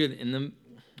early in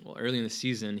the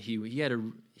season, he had a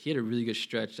really good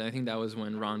stretch. I think that was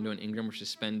when Rondo and Ingram were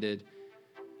suspended.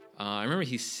 I remember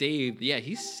he saved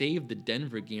the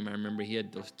Denver game. I remember he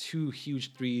had those 2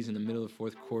 huge threes in the middle of the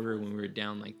fourth quarter when we were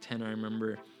down like 10, I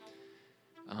remember.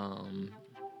 But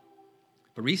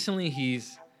recently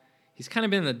he's kind of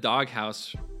been in the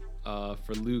doghouse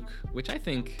for Luke, which I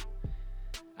think,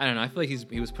 I don't know, I feel like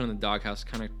he was put in the doghouse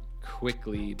kind of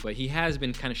quickly, but he has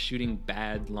been kind of shooting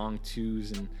bad long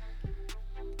 2s, and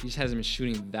he just hasn't been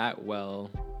shooting that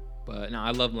well. But no, I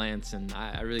love Lance, and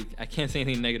I can't say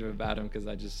anything negative about him because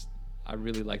I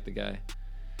really like the guy.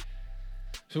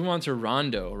 So move on to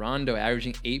Rondo. Rondo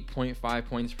averaging 8.5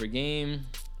 points per game,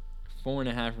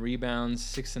 4.5 rebounds,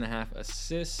 6.5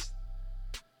 assists,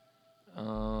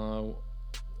 a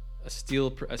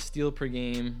steal per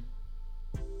game.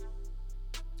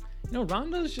 You know,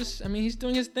 Rondo's just, I mean, he's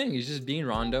doing his thing. He's just being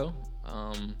Rondo.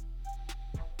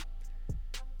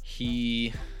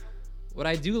 What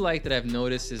I do like that I've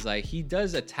noticed is, like, he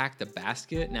does attack the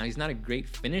basket. Now, he's not a great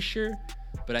finisher,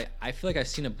 but I feel like I've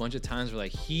seen a bunch of times where,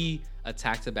 like, he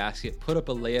attacked the basket, put up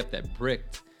a layup that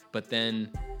bricked, but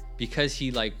then because he,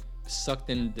 like, sucked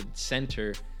in the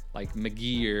center, like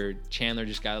McGee or Chandler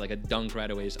just got like a dunk right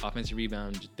away, just offensive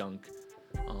rebound, just dunk.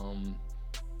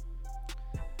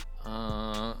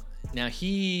 Now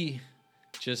he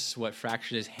just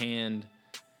fractured his hand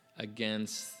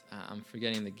against I'm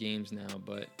forgetting the games now,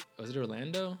 but was it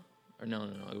Orlando? Or no,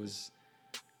 it was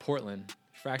Portland.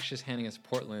 Fractured his hand against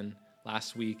Portland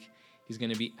last week. He's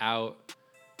going to be out.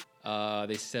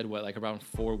 They said around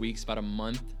 4 weeks, about a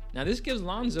month. Now this gives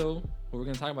Lonzo, who we're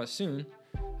going to talk about soon,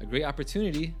 a great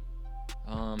opportunity.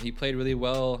 He played really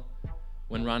well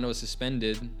when Rondo was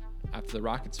suspended after the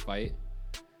Rockets fight.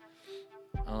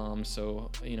 So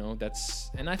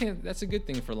I think that's a good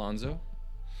thing for Lonzo.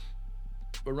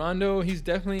 But Rondo, he's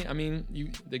definitely,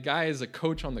 the guy is a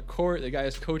coach on the court. The guy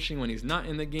is coaching when he's not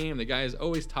in the game. The guy is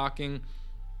always talking.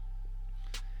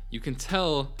 You can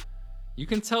tell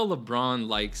LeBron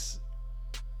likes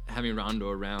having Rondo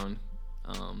around,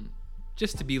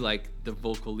 just to be like the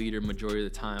vocal leader majority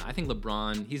of the time. I think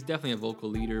LeBron, he's definitely a vocal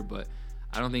leader, but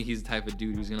I don't think he's the type of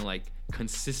dude who's gonna like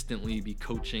consistently be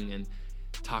coaching and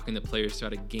talking to players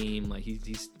throughout a game. Like he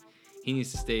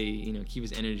needs to stay, keep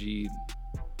his energy.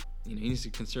 He needs to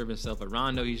conserve himself. But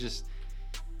Rondo, dude's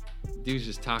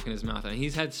just talking his mouth out. And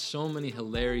he's had so many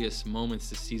hilarious moments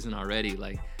this season already.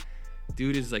 Like,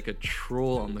 dude is like a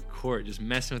troll on the court, just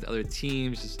messing with other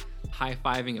teams, just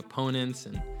high-fiving opponents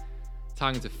and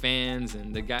talking to fans.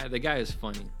 And the guy is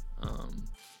funny.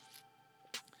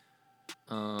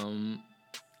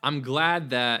 I'm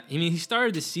glad that he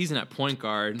started the season at point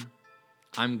guard.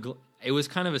 It was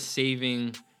kind of a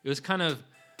saving. It was kind of.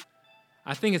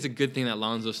 I think it's a good thing that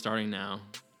Lonzo's starting now.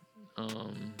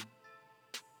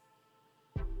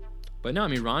 But no,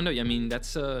 Rondo,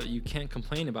 that's you can't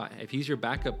complain about. If he's your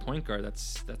backup point guard,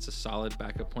 that's a solid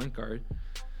backup point guard.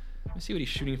 Let me see what he's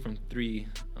shooting from three.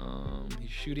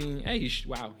 He's shooting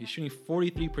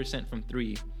 43% from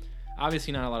three.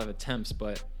 Obviously not a lot of attempts,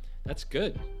 but that's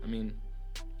good.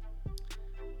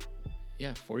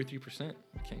 43%.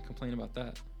 Can't complain about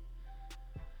that.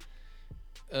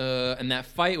 And that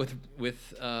fight with we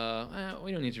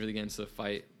don't need to really get into the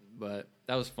fight, but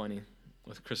that was funny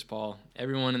with Chris Paul.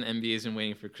 Everyone in the NBA has been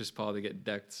waiting for Chris Paul to get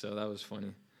decked, so that was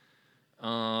funny.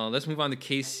 Let's move on to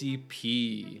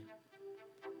KCP.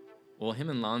 Well, him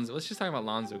and Lonzo. Let's just talk about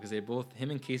Lonzo because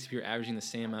him and KCP are averaging the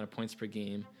same amount of points per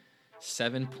game,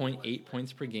 7.8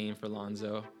 points per game for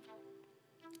Lonzo,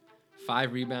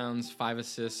 5 rebounds, 5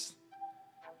 assists,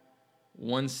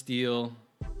 1 steal.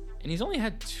 And he's only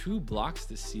had 2 blocks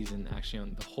this season, actually,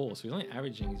 on the whole. So he's only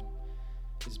averaging,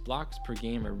 his blocks per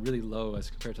game are really low as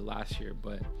compared to last year.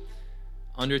 But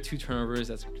under 2 turnovers,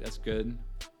 that's good.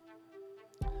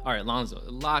 All right, Lonzo, a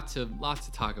lot to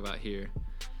talk about here.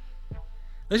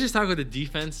 Let's just talk about the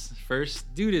defense first.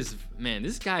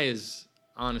 This guy is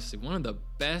honestly one of the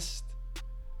best.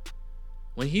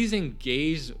 When he's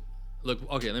engaged, look,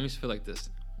 okay, let me just put it like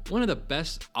this. One of the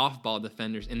best off-ball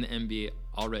defenders in the NBA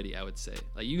already, I would say.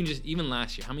 Like, you can just, even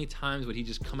last year, how many times would he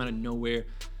just come out of nowhere,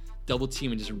 double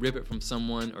team and just rip it from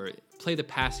someone or play the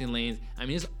passing lanes?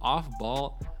 His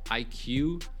off-ball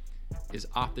IQ is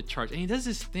off the charts. And he does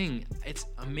this thing, it's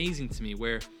amazing to me,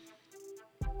 where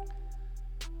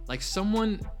like a player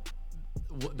on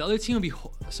the other team will be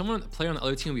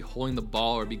holding the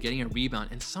ball or be getting a rebound,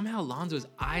 and somehow Lonzo's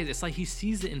eyes, it's like he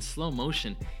sees it in slow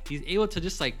motion. He's able to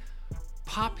just like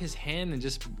pop his hand and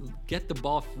just get the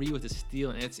ball free with a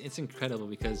steal, and it's incredible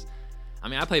because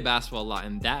I play basketball a lot,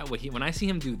 and when I see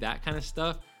him do that kind of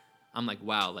stuff, I'm like,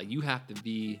 wow, like your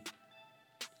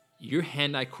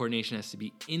hand-eye coordination has to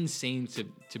be insane to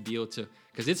be able to,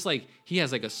 because it's like he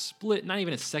has like a split, not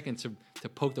even a second to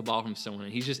poke the ball from someone,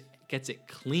 and he just gets it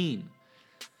clean.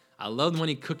 I loved when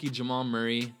he cookied Jamal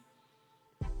Murray.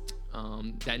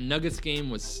 That Nuggets game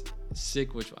was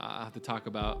sick, which I have to talk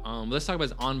about. Let's talk about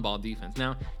his on-ball defense.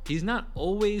 Now, he's not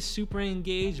always super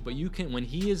engaged, but when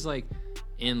he is like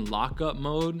in lockup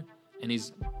mode, and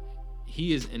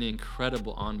he is an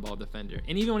incredible on-ball defender.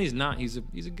 And even when he's not, he's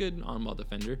a good on-ball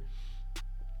defender.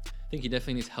 I think he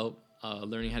definitely needs help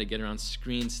learning how to get around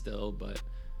screens still,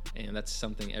 and that's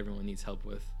something everyone needs help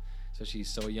with, especially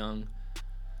he's so young.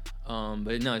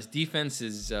 But no, his defense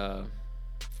is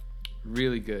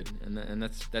really good, and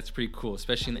that's pretty cool,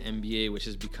 especially in the NBA, which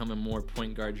has become a more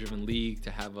point guard driven league.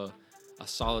 To have a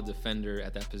solid defender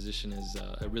at that position is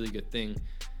a really good thing.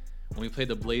 When we played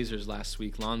the Blazers last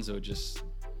week, Lonzo the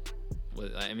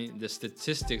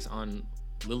statistics on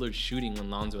Lillard shooting when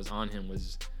Lonzo was on him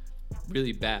was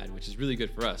really bad, which is really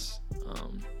good for us.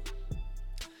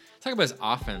 Talk about his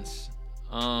offense.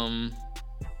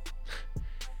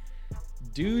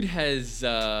 Dude has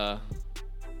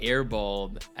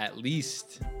airballed at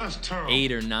least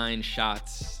 8 or 9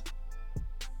 shots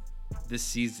this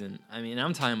season. I mean,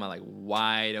 I'm talking about like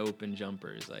wide open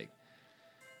jumpers. Like,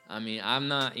 I mean, I'm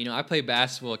not, I play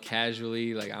basketball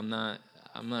casually. Like, I'm not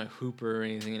a hooper or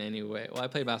anything in any way. Well, I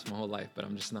played basketball my whole life, but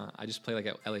I'm just not. I just play like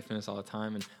at LA Fitness all the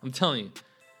time. And I'm telling you,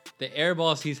 the air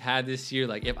balls he's had this year,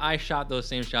 like if I shot those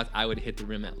same shots, I would hit the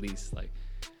rim at least. Like,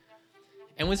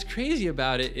 and what's crazy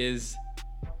about it is,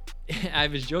 I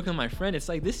was joking with my friend. It's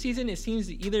like this season, it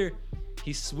seems either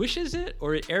he swishes it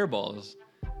or it air balls,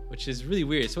 which is really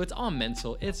weird. So it's all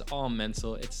mental.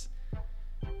 Lonzo,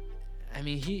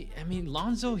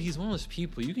 he's one of those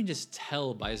people you can just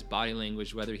tell by his body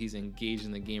language whether he's engaged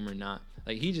in the game or not.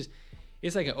 Like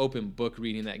it's like an open book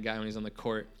reading that guy when he's on the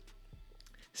court.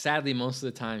 Sadly, most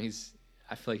of the time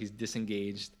I feel like he's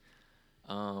disengaged.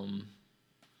 I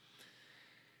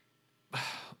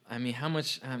mean, how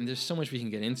much? There's so much we can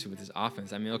get into with this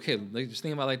offense. I mean, okay, just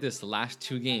think about it like this: the last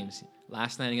 2 games.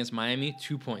 Last night against Miami,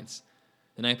 2 points.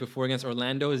 The night before against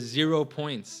Orlando, 0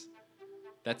 points.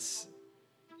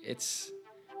 It's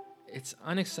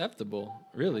unacceptable,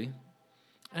 really.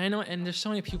 And I know, and there's so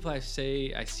many people I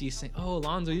see saying, "Oh,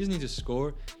 Lonzo, he doesn't need to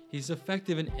score. He's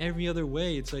effective in every other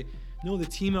way." It's like, no, the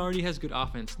team already has good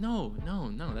offense. No,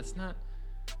 that's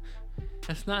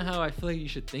not how I feel like you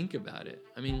should think about it.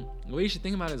 I mean, the way you should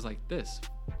think about it is like this: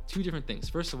 2 different things.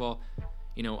 First of all,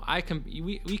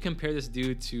 we compare this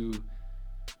dude to.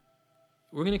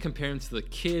 We're gonna compare him to the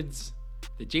kids,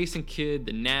 the Jason Kidd,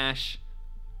 the Nash.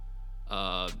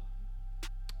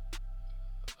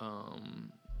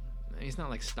 He's not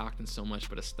like Stockton so much,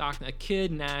 but a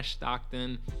Kidd, Nash,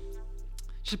 Stockton,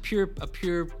 just a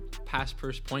pure pass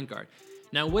first point guard.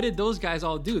 Now, what did those guys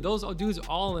all do? Those dudes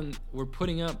were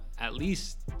putting up at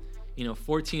least,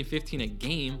 14, 15 a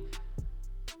game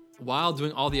while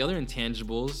doing all the other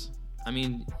intangibles. I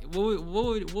mean,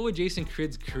 what would Jason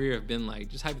Kidd's career have been like?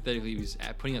 Just hypothetically, he was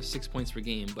putting up 6 points per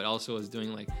game, but also was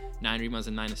doing like 9 rebounds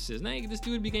and 9 assists. Now, this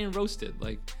dude would be getting roasted.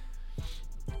 Like,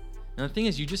 and the thing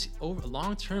is, over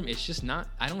long term, it's just not.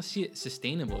 I don't see it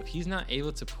sustainable. If he's not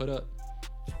able to put up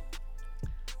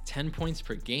 10 points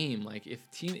per game, like if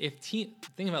team,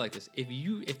 think about it like this: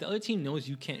 if the other team knows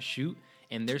you can't shoot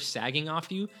and they're sagging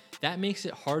off you, that makes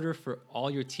it harder for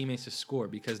all your teammates to score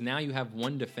because now you have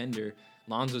one defender.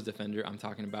 Lonzo's defender, I'm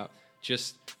talking about,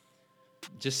 just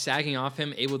sagging off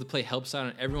him, able to play help side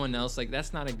on everyone else. Like,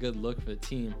 that's not a good look for the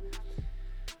team.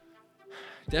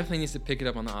 Definitely needs to pick it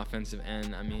up on the offensive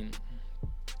end. I mean,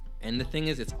 and the thing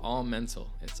is, it's all mental.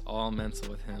 It's all mental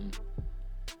with him.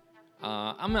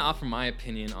 I'm going to offer my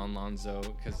opinion on Lonzo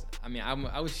because, I mean,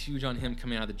 I was huge on him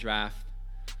coming out of the draft.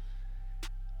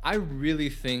 I really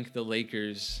think the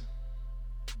Lakers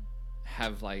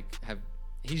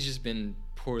he's just been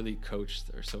poorly coached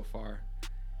so far.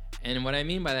 And what I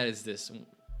mean by that is this: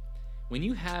 when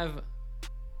you have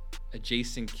a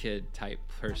Jason Kidd type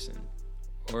person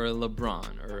or a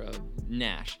LeBron or a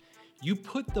Nash, you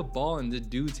put the ball in the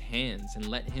dude's hands and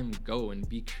let him go and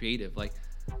be creative. Like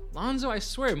Lonzo, I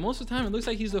swear, most of the time it looks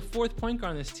like he's the 4th point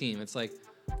guard on this team. It's like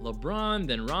LeBron,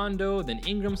 then Rondo, then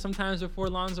Ingram sometimes before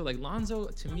Lonzo. Like Lonzo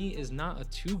to me is not a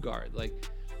 2 guard.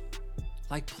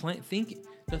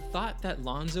 The thought that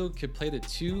Lonzo could play the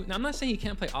 2. Now, I'm not saying he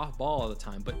can't play off ball all the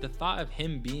time, but the thought of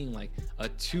him being like a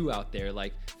 2 out there,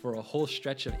 like for a whole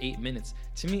stretch of 8 minutes,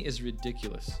 to me is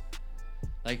ridiculous.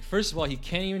 Like, first of all, he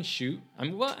can't even shoot.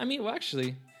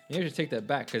 Actually, maybe I should take that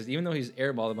back because even though he's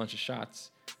airballed a bunch of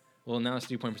shots, well, now his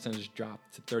 3-point percentage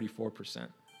dropped to 34%.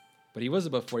 But he was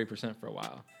above 40% for a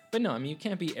while. But no, I mean, you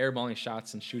can't be airballing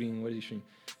shots and shooting, what is he shooting?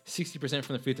 60%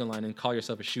 from the free throw line and call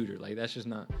yourself a shooter. Like, that's just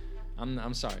not.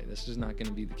 I'm sorry, that's just not going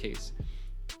to be the case.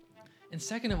 And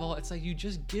second of all, it's like you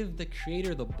just give the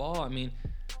creator the ball. I mean,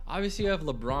 obviously you have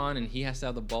LeBron and he has to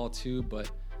have the ball too, but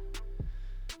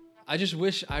I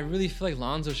really feel like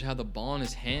Lonzo should have the ball in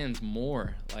his hands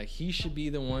more. Like he should be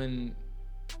the one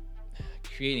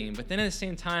creating. But then at the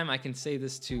same time, I can say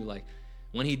this too, like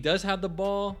when he does have the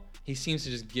ball, he seems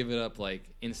to just give it up like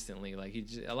instantly. Like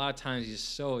a lot of times he's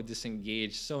so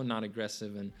disengaged, so not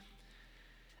aggressive, and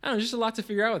I don't know, just a lot to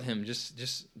figure out with him, just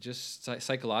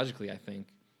psychologically, I think.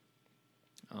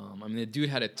 The dude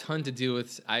had a ton to deal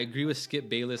with. I agree with Skip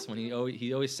Bayless when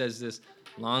he always says this.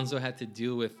 Lonzo had to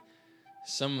deal with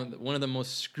one of the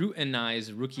most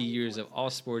scrutinized rookie years of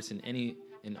all sports in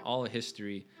all of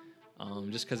history,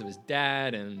 just because of his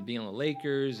dad and being on the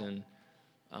Lakers and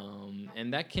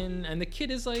the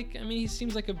kid is like, I mean, he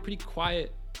seems like a pretty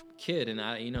quiet kid, and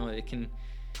it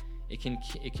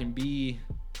can be.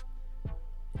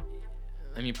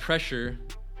 I mean, pressure,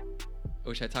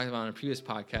 which I talked about on a previous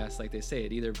podcast, like they say,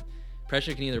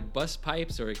 pressure can either bust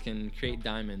pipes or it can create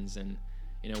diamonds. And,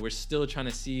 we're still trying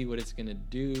to see what it's going to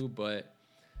do. But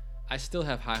I still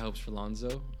have high hopes for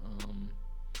Lonzo.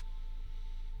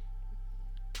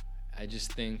 I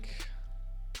just think,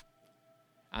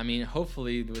 I mean,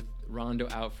 hopefully with Rondo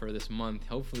out for this month,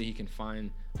 hopefully he can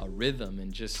find a rhythm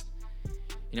and just,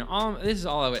 this is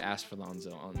all I would ask for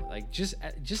Lonzo.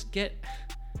 Just get,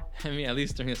 I mean, at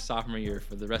least during his sophomore year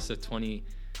for the rest of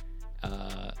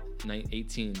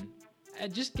 2018,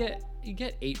 just get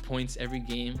 8 points every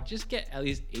game. Just get at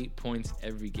least 8 points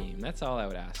every game. That's all I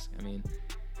would ask. I mean,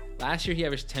 last year he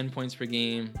averaged 10 points per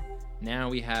game. Now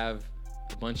we have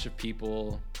a bunch of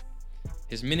people.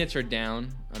 His minutes are down.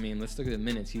 I mean, let's look at the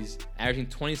minutes. He's averaging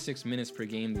 26 minutes per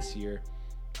game this year.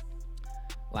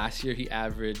 Last year he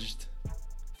averaged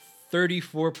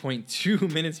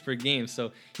 34.2 minutes per game.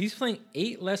 So he's playing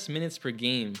 8 less minutes per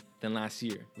game than last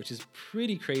year, which is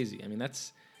pretty crazy. I mean,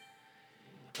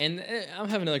 and I'm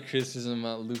having another criticism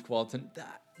about Luke Walton.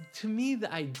 To me, the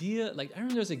idea, I remember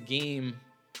there was a game,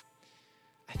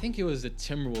 I think it was the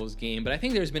Timberwolves game, but I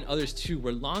think there's been others too,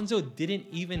 where Lonzo didn't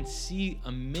even see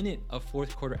a minute of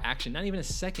fourth quarter action, not even a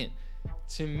second.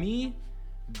 To me,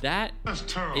 that's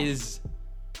is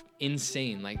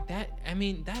insane.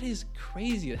 That is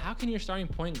crazy. How can your starting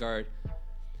point guard,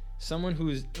 someone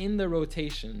who's in the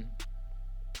rotation,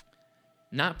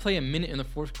 not play a minute in the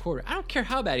fourth quarter? I don't care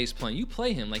how bad he's playing. You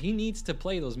play him. He needs to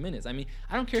play those minutes. I mean,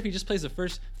 I don't care if he just plays the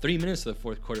first 3 minutes of the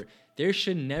fourth quarter. There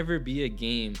should never be a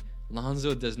game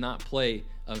Lonzo does not play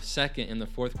a second in the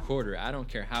fourth quarter. I don't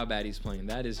care how bad he's playing.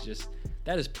 That is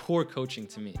poor coaching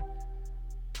to me.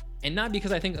 And not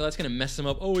because I think that's going to mess him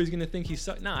up. Oh, he's going to think he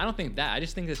sucks. No, I don't think that. I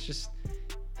just think it's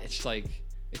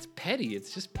petty.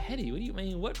 It's just petty.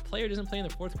 What player doesn't play in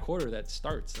the fourth quarter that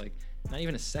starts? Not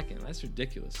even a second. That's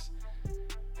ridiculous.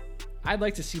 I'd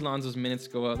like to see Lonzo's minutes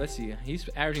go up. Let's see. He's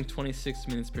averaging 26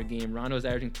 minutes per game. Rondo's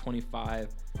averaging 25.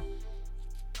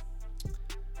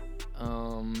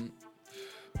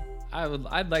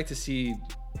 I'd like to see,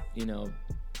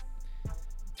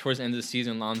 towards the end of the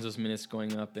season, Lonzo's minutes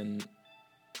going up and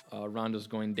Rondo's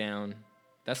going down.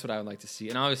 That's what I would like to see.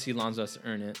 And obviously Lonzo has to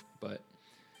earn it, but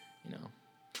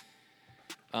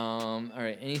all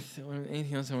right.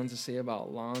 Anything else I wanted to say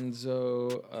about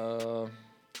Lonzo?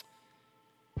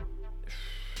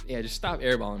 Yeah, just stop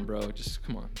airballing, bro. Just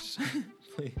come on.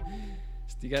 Please.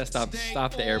 You gotta stop the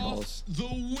airballs.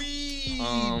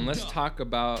 Let's talk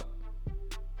about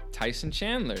Tyson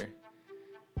Chandler.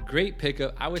 Great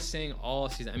pickup. I was saying all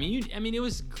season. I mean, it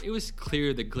was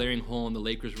clear the glaring hole in the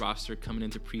Lakers roster coming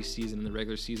into preseason and the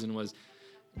regular season was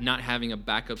not having a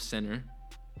backup center.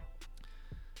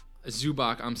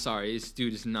 Zubac, I'm sorry, this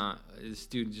dude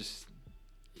just.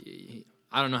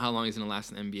 I don't know how long he's gonna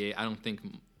last in the NBA. I don't think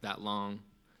that long.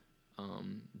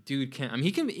 Dude can't. I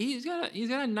mean, he's got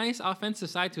a nice offensive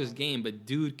side to his game, but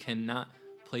dude cannot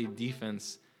play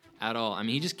defense at all. I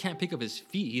mean, he just can't pick up his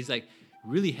feet. He's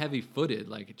really heavy-footed,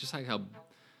 just how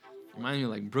reminds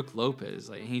me of Brook Lopez.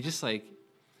 He just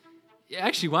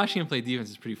actually watching him play defense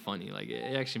is pretty funny.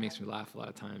 It actually makes me laugh a lot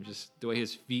of times. Just the way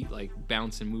his feet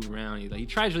bounce and move around. He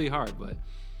tries really hard, but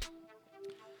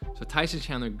so Tyson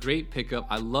Chandler, great pickup.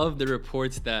 I love the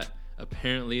reports that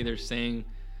apparently they're saying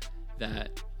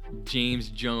that James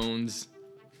Jones,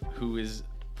 who is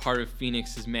part of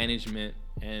Phoenix's management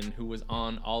and who was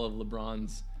on all of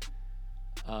LeBron's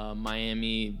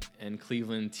Miami and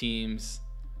Cleveland teams,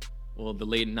 well,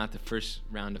 not the first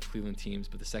round of Cleveland teams,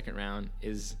 but the second round,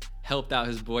 is helped out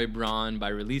his boy Bron by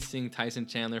releasing Tyson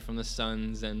Chandler from the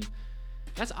Suns, and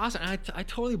that's awesome. I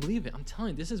totally believe it. I'm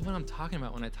telling you, this is what I'm talking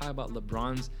about when I talk about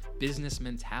LeBron's business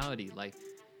mentality.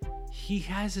 He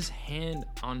has his hand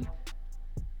on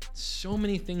so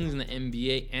many things in the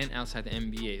NBA and outside the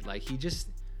NBA.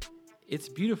 It's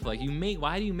beautiful.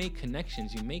 Why do you make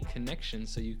connections? You make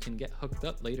connections so you can get hooked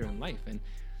up later in life. And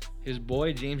his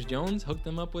boy James Jones hooked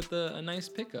him up with a nice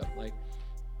pickup.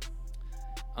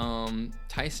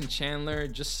 Tyson Chandler,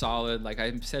 just solid. Like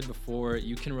I said before,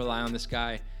 you can rely on this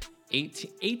guy.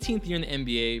 18th year in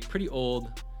the NBA, pretty old.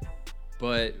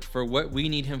 But for what we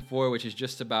need him for, which is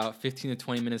just about 15 to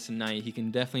 20 minutes a night, he can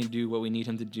definitely do what we need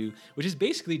him to do, which is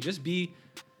basically just be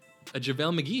a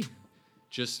JaVale McGee.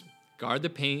 Just guard the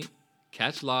paint,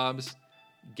 catch lobs,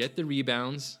 get the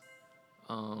rebounds,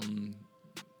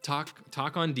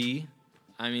 talk on D.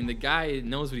 I mean, the guy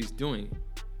knows what he's doing.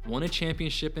 Won a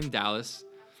championship in Dallas.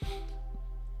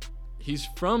 He's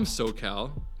from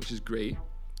SoCal, which is great.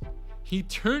 He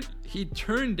turned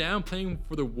down playing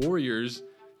for the Warriors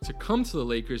to come to the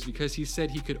Lakers because he said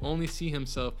he could only see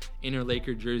himself in a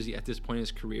Laker jersey at this point in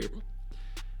his career.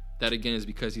 That again is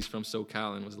because he's from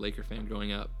SoCal and was a Laker fan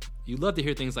growing up. You love to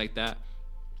hear things like that.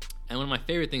 And one of my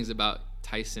favorite things about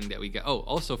Tyson that we got,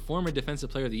 also former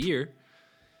Defensive Player of the Year,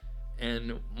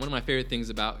 And one of my favorite things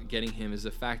about getting him is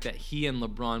the fact that he and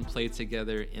LeBron played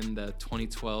together in the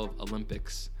 2012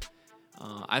 Olympics.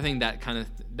 I think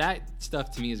that stuff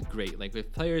to me is great. Like,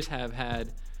 if players have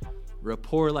had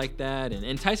rapport like that,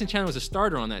 and Tyson Chandler was a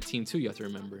starter on that team too, you have to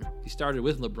remember. He started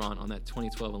with LeBron on that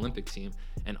 2012 Olympic team,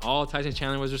 and all Tyson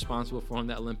Chandler was responsible for on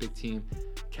that Olympic team: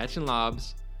 catching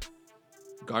lobs,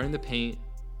 guarding the paint,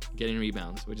 getting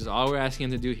rebounds, which is all we're asking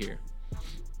him to do here.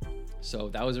 So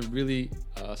that was a really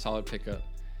solid pickup.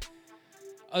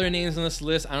 Other names on this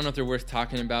list, I don't know if they're worth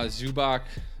talking about. Zubac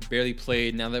barely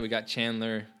played. Now that we got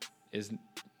Chandler, is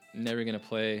never going to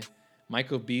play.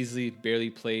 Michael Beasley barely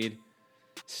played.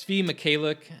 Svi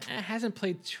Mikhailiuk hasn't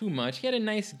played too much. He had a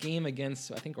nice game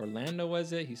against, I think, Orlando,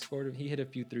 was it? He hit a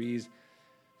few threes.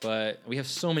 But we have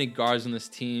so many guards on this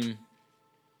team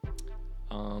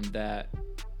that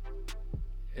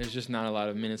there's just not a lot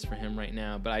of minutes for him right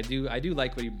now. But I do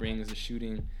like what he brings, the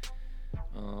shooting.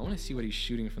 I want to see what he's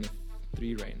shooting from the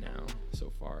three right now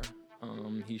so far.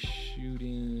 He's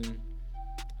shooting,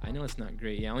 I know it's not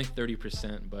great. Yeah, only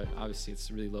 30%, but obviously it's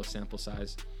a really low sample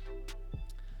size.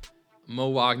 Mo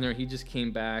Wagner, he just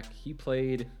came back. He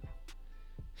played.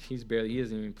 He hasn't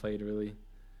even played really.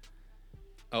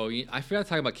 Oh, I forgot to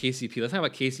talk about KCP. Let's talk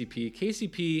about KCP.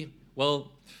 KCP,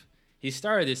 well, he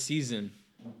started this season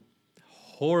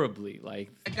horribly.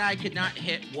 Like, that guy could not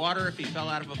hit water if he fell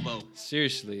out of a boat.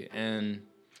 Seriously,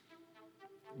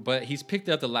 but he's picked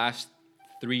up the last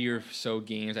 3 or so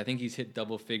games. I think he's hit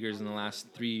double figures in the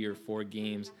last 3 or 4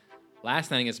 games.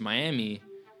 Last night against Miami,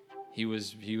 he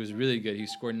was really good. He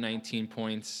scored 19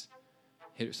 points,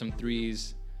 hit some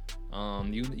threes.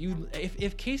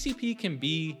 If KCP can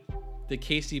be the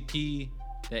KCP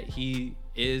that he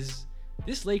is,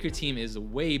 this Laker team is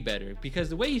way better, because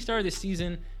the way he started this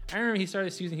season, I remember he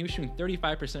started the season, he was shooting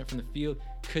 35% from the field,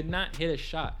 could not hit a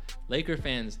shot. Laker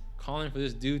fans calling for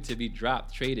this dude to be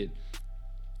dropped, traded.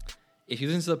 If you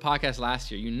listen to the podcast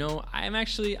last year, you know I like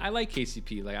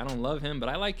KCP. Like, I don't love him, but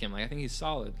I like him. Like, I think he's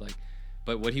solid. Like,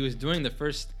 but what he was doing the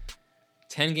first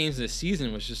 10 games of the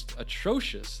season was just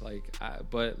atrocious. Like,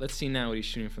 but let's see now what he's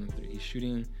shooting from the three. He's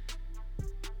shooting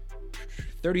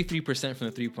 33% from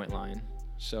the three-point line.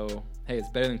 So, hey, it's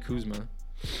better than Kuzma.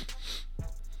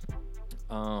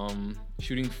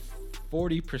 Shooting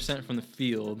 40% from the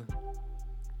field,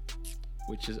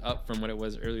 which is up from what it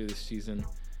was earlier this season.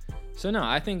 So, no,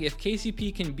 I think if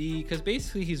KCP can be, because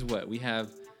basically he's what? We have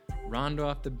Rondo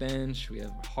off the bench. We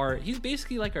have Hart. He's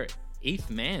basically like our 8th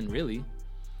man, really.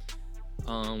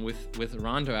 With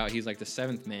Rondo out, he's like the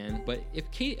 7th man. But if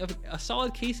a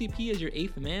solid KCP is your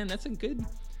 8th man, that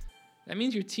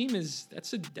means your team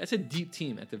that's a deep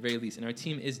team at the very least, and our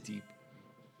team is deep.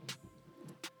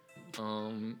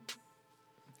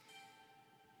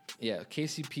 Yeah,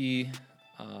 KCP,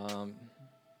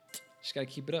 just gotta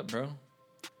keep it up, bro.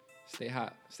 Stay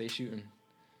hot, stay shooting.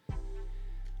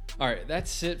 All right,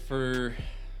 that's it for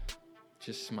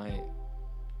just my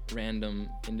random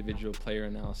individual player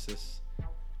analysis.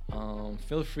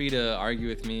 Feel free to argue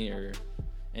with me or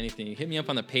anything. Hit me up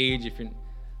on the page if you're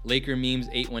Laker Memes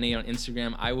 818 on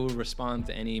Instagram. I will respond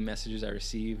to any messages I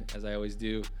receive, as I always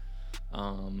do.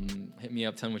 Hit me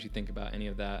up, tell me what you think about any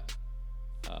of that.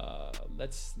 I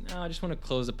just want to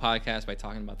close the podcast by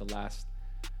talking about the last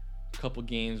couple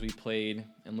games we played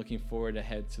and looking forward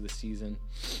ahead to the season.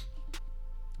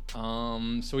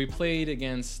 So we played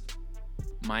against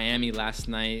Miami last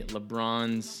night.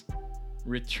 LeBron's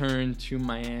return to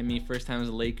Miami, first time as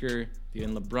a Laker.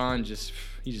 And LeBron just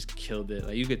killed it.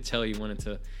 Like, you could tell he wanted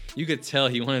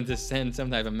to send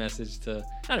some type of message to,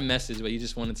 not a message, but he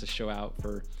just wanted to show out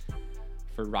for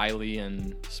Riley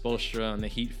and Spoelstra and the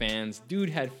Heat fans. Dude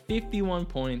had 51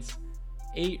 points,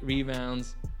 8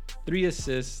 rebounds, 3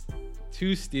 assists,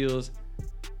 2 steals,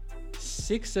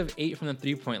 6 of 8 from the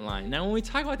three-point line. Now, when we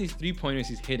talk about these three-pointers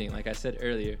he's hitting, like I said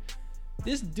earlier,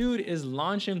 this dude is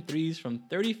launching threes from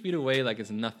 30 feet away like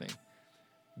it's nothing.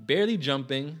 Barely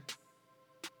jumping,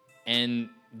 and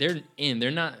they're in.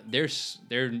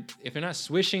 If they're not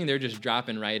swishing, they're just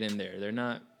dropping right in there.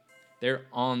 They're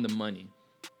on the money.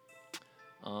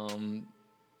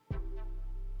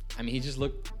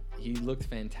 He looked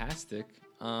fantastic.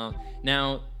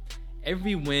 Now,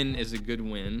 every win is a good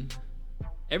win.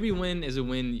 Every win is a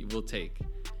win you will take.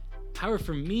 However,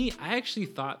 for me, I actually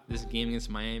thought this game against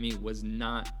Miami I'm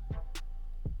not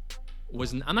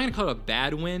going to call it a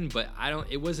bad win, but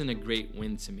it wasn't a great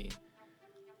win to me.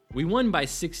 We won by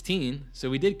 16, so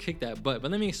we did kick that butt, but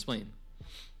let me explain.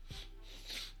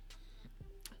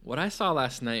 What I saw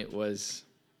last night was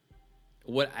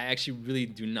what I actually really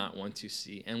do not want to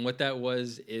see. And what that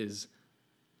was is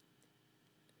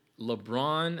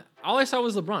LeBron. All I saw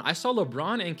was LeBron. I saw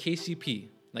LeBron and KCP.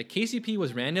 Like, KCP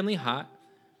was randomly hot.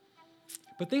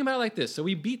 But think about it like this. So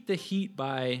we beat the Heat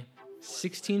by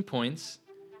 16 points,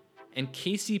 and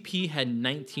KCP had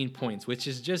 19 points, which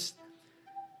is just,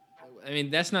 I mean,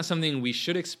 that's not something we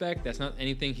should expect. That's not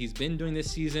anything he's been doing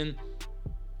this season.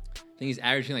 I think he's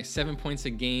averaging like 7 points a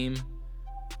game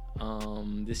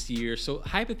this year. So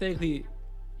hypothetically,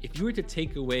 if you were to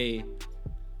take away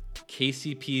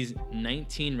KCP's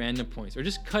 19 random points, or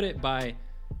just cut it by,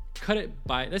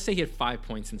 let's say he had 5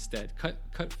 points instead,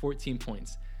 cut 14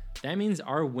 points. That means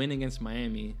our win against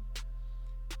Miami,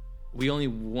 we only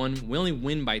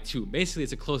win by 2. Basically,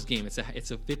 it's a close game. It's a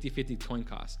 50-50 coin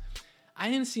toss. I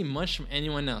didn't see much from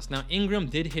anyone else. Now, Ingram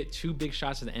did hit 2 big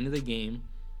shots at the end of the game.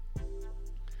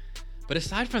 But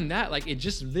aside from that, like, it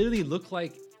just literally looked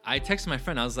like, I texted my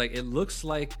friend, I was like, it looks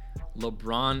like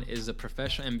LeBron is a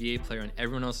professional NBA player and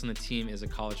everyone else on the team is a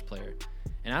college player.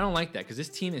 And I don't like that, because this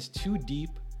team is too deep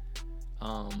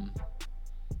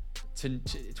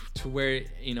to where,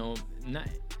 you know, not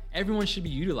everyone should be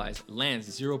utilized. Lance,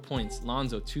 0 points.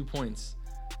 Lonzo, 2 points.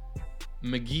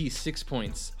 McGee, 6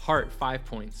 points. Hart, 5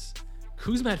 points.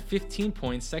 Kuzma had 15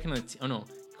 points, second on the team. Oh no,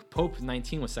 Pope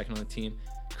 19 was second on the team.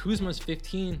 Kuzma's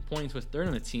 15 points was third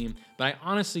on the team, but I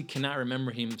honestly cannot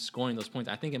remember him scoring those points.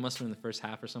 I think it must have been in the first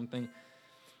half or something.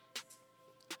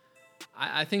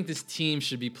 I think this team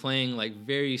should be playing like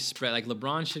very spread. Like,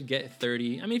 LeBron should get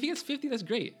 30. I mean, if he gets 50, that's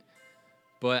great.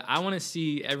 But I want to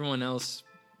see everyone else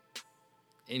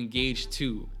engaged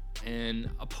too. And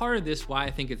a part of this, why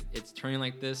I think it's turning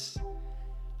like this,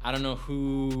 I don't know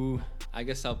who, I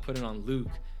guess I'll put it on Luke.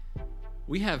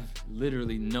 We have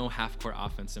literally no half-court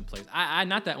offense in place. I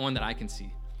not that one that I can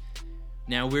see.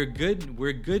 Now, we're good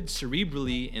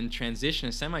cerebrally in transition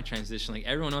and semi-transition. Like,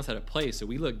 everyone else had a play, so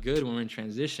we look good when we're in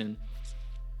transition.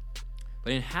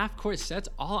 But in half-court sets,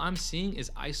 all I'm seeing is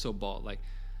ISO ball. Like,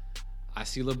 I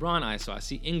see LeBron ISO. I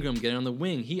see Ingram getting on the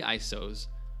wing. He ISOs.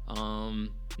 Now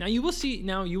you will see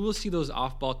those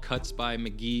off-ball cuts by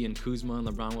McGee and Kuzma, and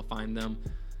LeBron will find them.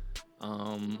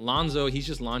 Lonzo, he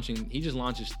just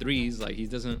launches threes. Like,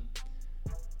 he's not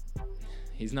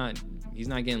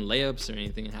getting layups or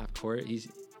anything in half court. He's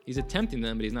attempting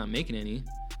them, but he's not making any.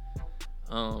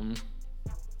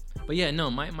 But yeah, no,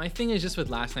 my thing is just with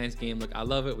last night's game. Look, I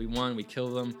love it. We won. We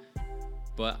killed them.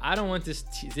 But I don't want this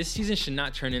season should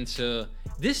not turn into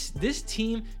this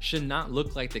team should not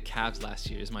look like the Cavs last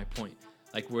year, is my point.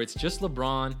 Like, where it's just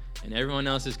LeBron and everyone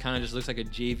else is kind of just looks like a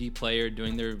JV player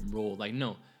doing their role. Like,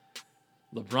 no.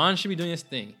 LeBron should be doing his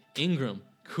thing. Ingram,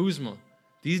 Kuzma,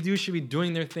 these dudes should be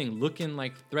doing their thing, looking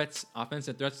like threats,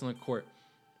 offensive threats on the court.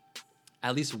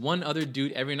 At least one other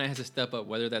dude every night has to step up,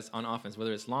 whether that's on offense,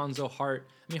 whether it's Lonzo, Hart.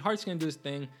 I mean, Hart's going to do his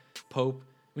thing. Pope.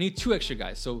 We need 2 extra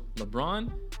guys. So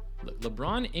LeBron,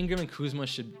 Ingram, and Kuzma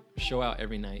should show out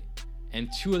every night. And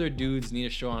 2 other dudes need to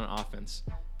show out on offense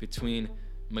between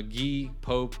McGee,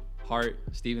 Pope, Hart,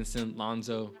 Stevenson,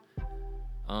 Lonzo.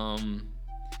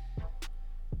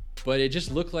 But it just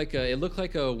looked like it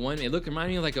reminded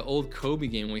me of like an old Kobe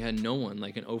game where we had no one,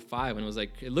 like in 05, and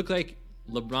it looked like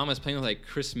LeBron was playing with like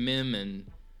Chris Mim and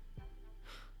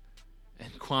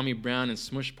Kwame Brown and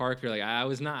Smush Parker. Like,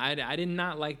 I did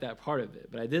not like that part of it,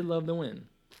 but I did love the win.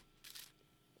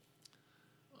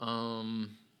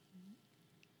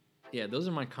 Yeah, those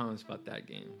are my comments about that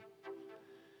game.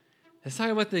 Let's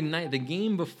talk about the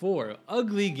game before.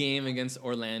 Ugly game against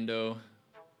Orlando.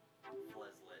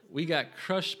 We got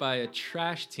crushed by a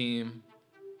trash team,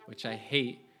 which I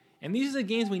hate. And these are the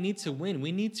games we need to win.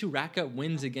 We need to rack up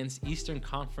wins against Eastern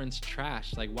Conference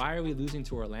trash. Like, why are we losing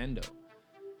to Orlando?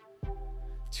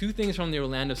 2 things from the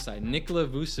Orlando side. Nikola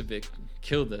Vucevic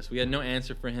killed us. We had no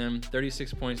answer for him.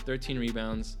 36 points, 13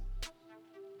 rebounds.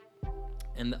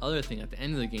 And the other thing, at the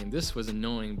end of the game, this was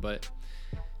annoying, but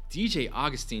DJ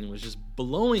Augustine was just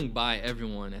blowing by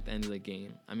everyone at the end of the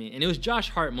game. I mean, and it was Josh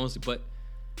Hart mostly, but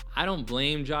I don't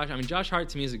blame Josh. I mean, Josh Hart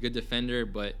to me is a good defender,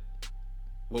 but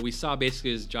what we saw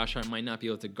basically is Josh Hart might not be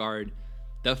able to guard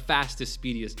the fastest,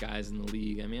 speediest guys in the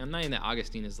league. I mean, I'm not even that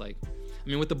Augustine is like, I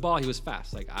mean, with the ball, he was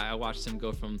fast. Like, I watched him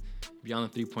go from beyond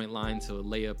the 3-point line to a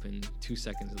layup in 2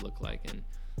 seconds, it looked like. And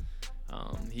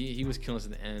he was killing us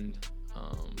at the end.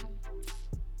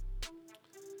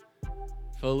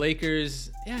 For the Lakers,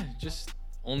 yeah, just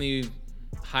only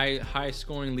high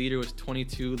scoring leader was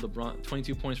 22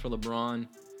 points for LeBron.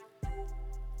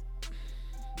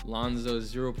 Lonzo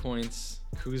 0 points.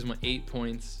 Kuzma 8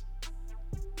 points.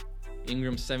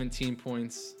 Ingram 17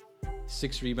 points.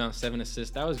 6 rebounds, 7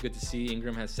 assists. That was good to see.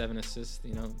 Ingram had 7 assists.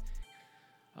 You know,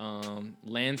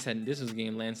 Lance had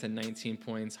 19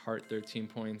 points. Hart 13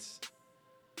 points.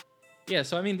 Yeah,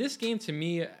 so I mean, this game to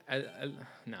me,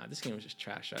 this game was just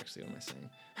trash. Actually, what am I saying?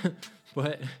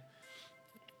 But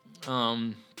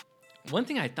one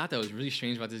thing I thought that was really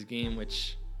strange about this game,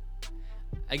 which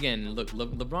again, look,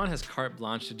 LeBron has carte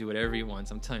blanche to do whatever he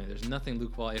wants. I'm telling you, there's nothing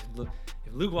Luke Walton.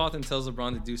 If Luke Walton tells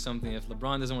LeBron to do something, if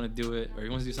LeBron doesn't want to do it or he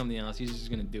wants to do something else, he's just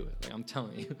gonna do it. Like, I'm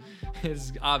telling you,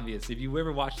 it's obvious. If you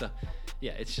ever watch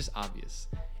it's just obvious.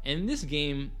 And in this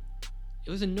game, it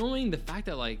was annoying the fact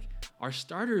that like our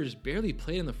starters barely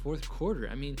played in the fourth quarter.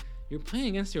 I mean, you're playing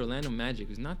against the Orlando Magic,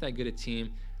 who's not that good a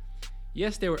team.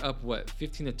 Yes, they were up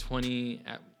 15-20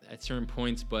 at certain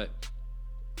points, but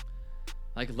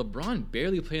like LeBron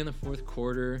barely played in the fourth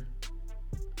quarter.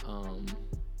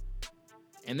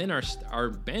 And then our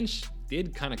bench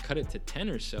did kind of cut it to 10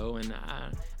 or so. And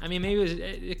I mean, maybe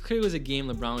it clearly was a game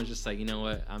LeBron was just like, you know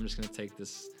what, I'm just gonna take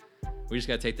this. We just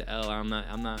gotta take the L. I don't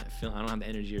have the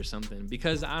energy or something.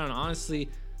 Because I don't know, honestly,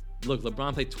 look,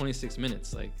 LeBron played 26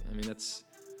 minutes. Like,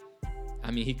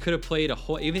 he could have played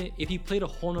even if he played a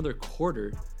whole nother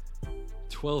quarter,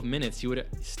 12 minutes, he would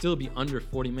still be under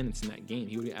 40 minutes in that game.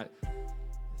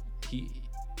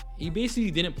 He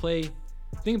basically didn't play.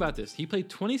 Think about this. He played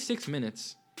 26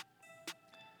 minutes.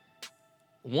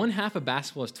 One half of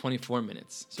basketball is 24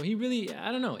 minutes. So he really,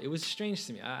 I don't know. It was strange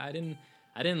to me. I didn't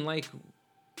like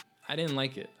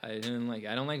it. I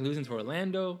don't like losing to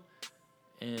Orlando,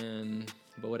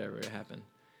 but whatever, it happened.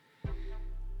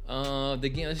 The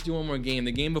game. Let's do one more game.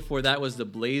 The game before that was the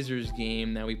Blazers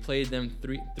game. Now we played them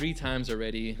three times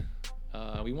already.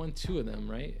 We won 2 of them,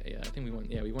 right? Yeah, I think we won.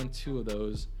 Yeah, we won 2 of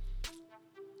those.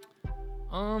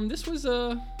 This was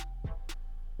a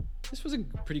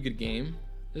pretty good game.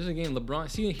 This was a game LeBron.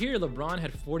 See here, LeBron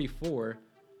had 44,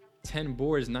 10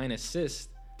 boards, 9 assists,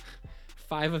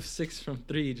 5 of 6 from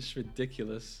 3, just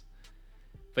ridiculous.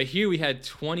 But here we had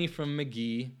 20 from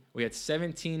McGee. We had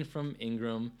 17 from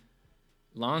Ingram.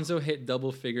 Lonzo hit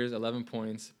double figures, 11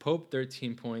 points. Pope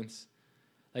 13 points.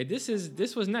 Like this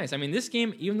was nice. I mean, this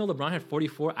game, even though LeBron had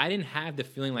 44, I didn't have the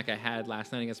feeling like I had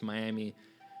last night against Miami,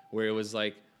 where it was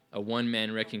like a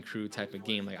one-man wrecking crew type of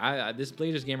game. Like this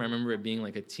Blazers game, I remember it being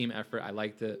like a team effort. I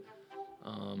liked it,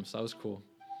 so that was cool.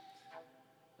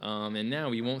 And now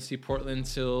we won't see Portland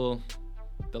till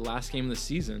the last game of the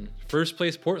season. First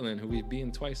place Portland, who we've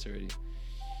beaten twice already.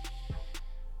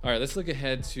 All right, let's look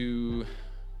ahead to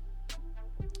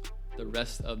the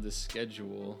rest of the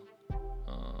schedule.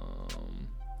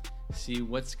 See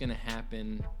what's gonna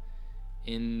happen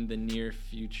in the near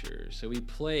future. So we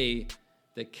play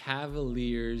the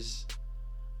Cavaliers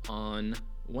on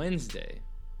Wednesday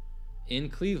in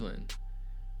Cleveland.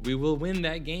 We will win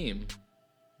that game.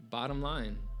 Bottom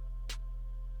line.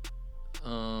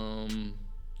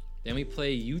 Then we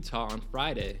play Utah on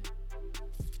Friday.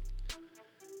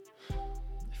 I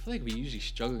feel like we usually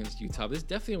struggle against Utah, but it's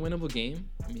definitely a winnable game.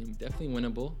 I mean, definitely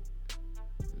winnable.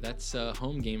 That's a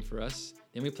home game for us.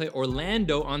 Then we play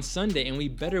Orlando on Sunday, and we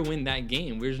better win that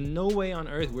game. There's no way on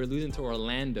earth we're losing to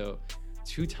Orlando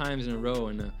 2 times in a row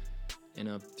in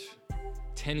a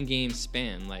 10-game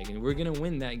span. Like, and we're gonna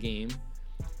win that game.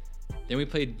 Then we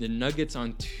played the Nuggets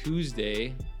on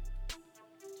Tuesday,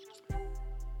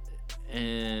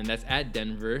 and that's at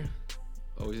Denver.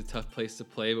 Always a tough place to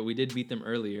play, but we did beat them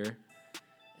earlier.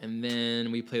 And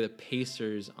then we play the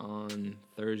Pacers on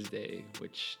Thursday,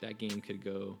 which that game could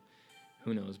go,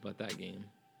 who knows about that game.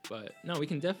 But no, we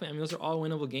can definitely, I mean, those are all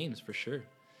winnable games for sure.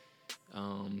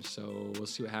 So we'll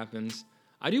see what happens.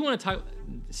 I do want to talk,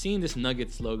 seeing this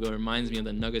Nuggets logo reminds me of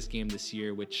the Nuggets game this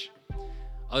year, which,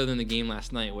 other than the game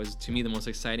last night, was to me the most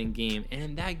exciting game. And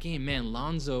in that game, man,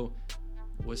 Lonzo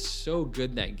was so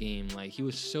good that game. Like, he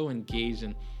was so engaged,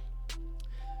 and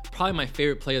probably my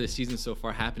favorite play of the season so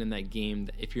far happened in that game.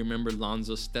 If you remember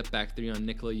Lonzo's step back 3 on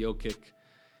Nikola Jokic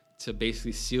to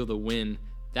basically seal the win,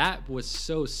 that was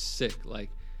so sick.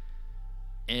 Like,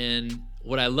 and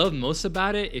what I love most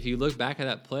about it, if you look back at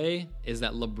that play, is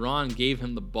that LeBron gave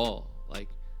him the ball. Like,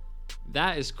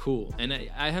 that is cool. And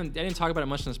I didn't talk about it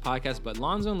much on this podcast, but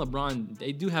Lonzo and LeBron,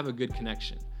 they do have a good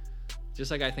connection.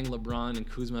 Just like I think LeBron and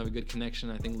Kuzma have a good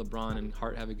connection, I think LeBron and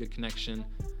Hart have a good connection.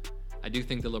 I do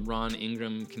think the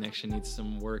LeBron-Ingram connection needs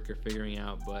some work or figuring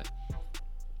out, but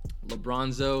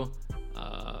LeBronzo,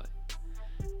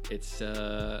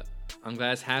 I'm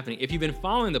glad it's happening. If you've been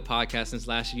following the podcast since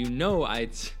last year, you know I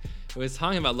was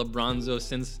talking about LeBronzo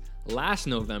since last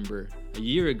November, a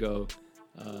year ago.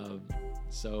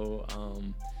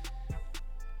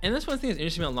 And that's one thing that's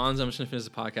interesting about Lonzo. I'm just gonna finish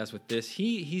the podcast with this.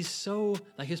 He's so,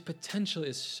 like, his potential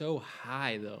is so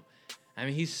high, though. I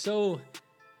mean, he's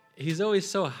always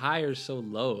so high or so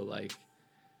low, like.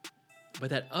 But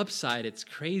that upside, it's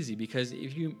crazy, because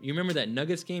if you remember that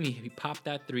Nuggets game, he popped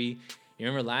that 3. You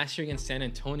remember last year against San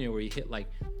Antonio where he hit like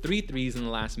 3 threes in the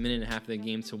last minute and a half of the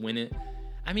game to win it.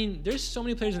 I mean, there's so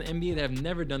many players in the NBA that have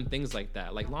never done things like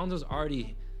that. Like Lonzo's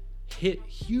already hit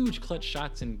huge clutch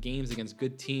shots in games against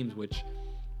good teams, which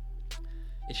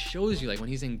it shows you like when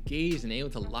he's engaged and able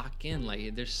to lock in,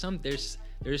 like there's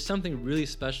something really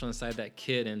special inside that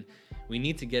kid, and we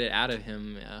need to get it out of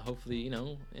him. Hopefully, you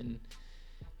know, and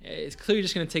it's clearly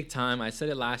just going to take time. I said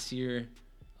it last year.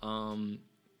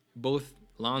 Both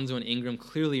Lonzo and Ingram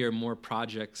clearly are more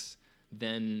projects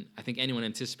than I think anyone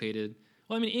anticipated.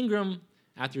 Well, I mean, Ingram,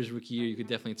 after his rookie year, you could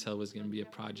definitely tell was going to be a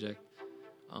project.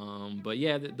 But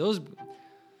yeah, those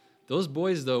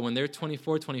boys, though, when they're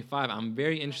 24, 25, I'm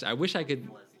very interested. I wish I could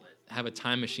have a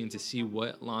time machine to see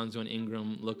what Lonzo and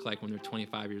Ingram look like when they're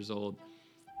 25 years old.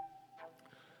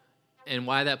 And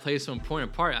why that plays so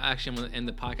important part, actually, I'm going to end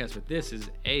the podcast with this, is,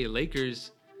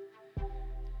 Lakers,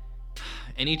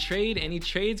 any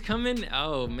trades coming?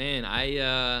 Oh, man,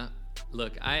 I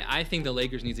think the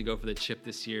Lakers need to go for the chip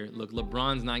this year. Look,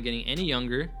 LeBron's not getting any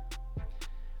younger.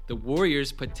 The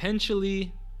Warriors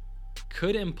potentially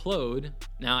could implode.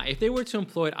 Now, if they were to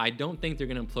implode, I don't think they're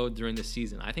going to implode during the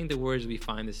season. I think the Warriors will be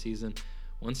fine this season.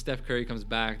 Once Steph Curry comes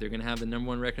back, they're going to have the number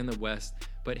 1 record in the West.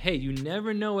 But hey, you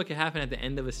never know what could happen at the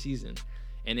end of a season.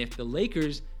 And if the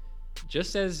Lakers,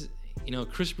 just as you know,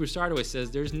 Chris Broussard always says,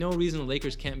 there's no reason the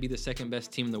Lakers can't be the second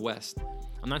best team in the West.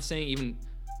 I'm not saying even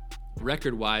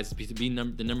record-wise to be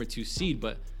the number 2 seed,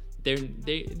 but they're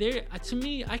to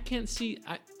me, I can't see.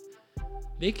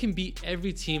 They can beat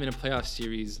every team in a playoff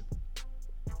series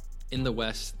in the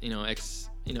West,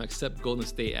 except Golden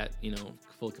State at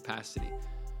full capacity.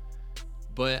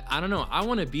 But I don't know. I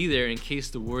want to be there in case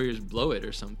the Warriors blow it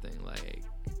or something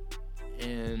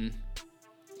and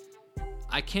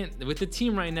I can't, with the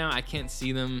team right now, I can't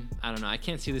see them. I don't know. I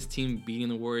can't see this team beating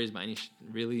the Warriors by any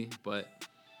really. But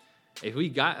if we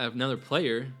got another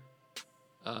player,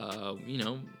 a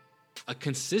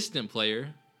consistent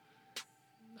player,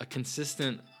 a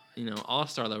consistent,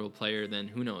 all-star level player, then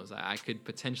who knows? I could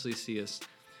potentially see us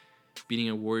beating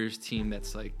a Warriors team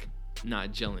that's like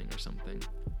not gelling or something.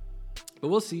 But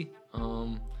we'll see.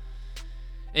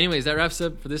 Anyways, that wraps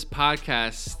up for this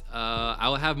podcast. I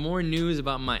will have more news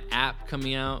about my app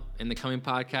coming out in the coming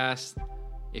podcast.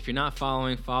 If you're not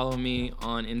following, follow me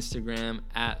on Instagram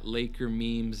at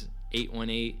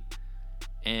LakerMemes818.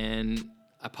 And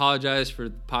I apologize for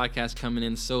the podcast coming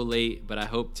in so late, but I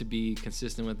hope to be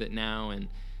consistent with it now and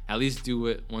at least do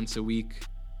it once a week.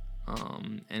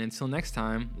 And until next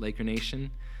time, Laker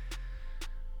Nation,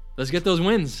 let's get those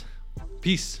wins.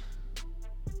 Peace.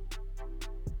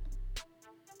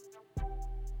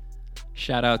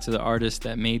 Shout out to the artist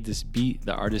that made this beat.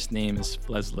 The artist name is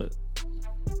Fleslet.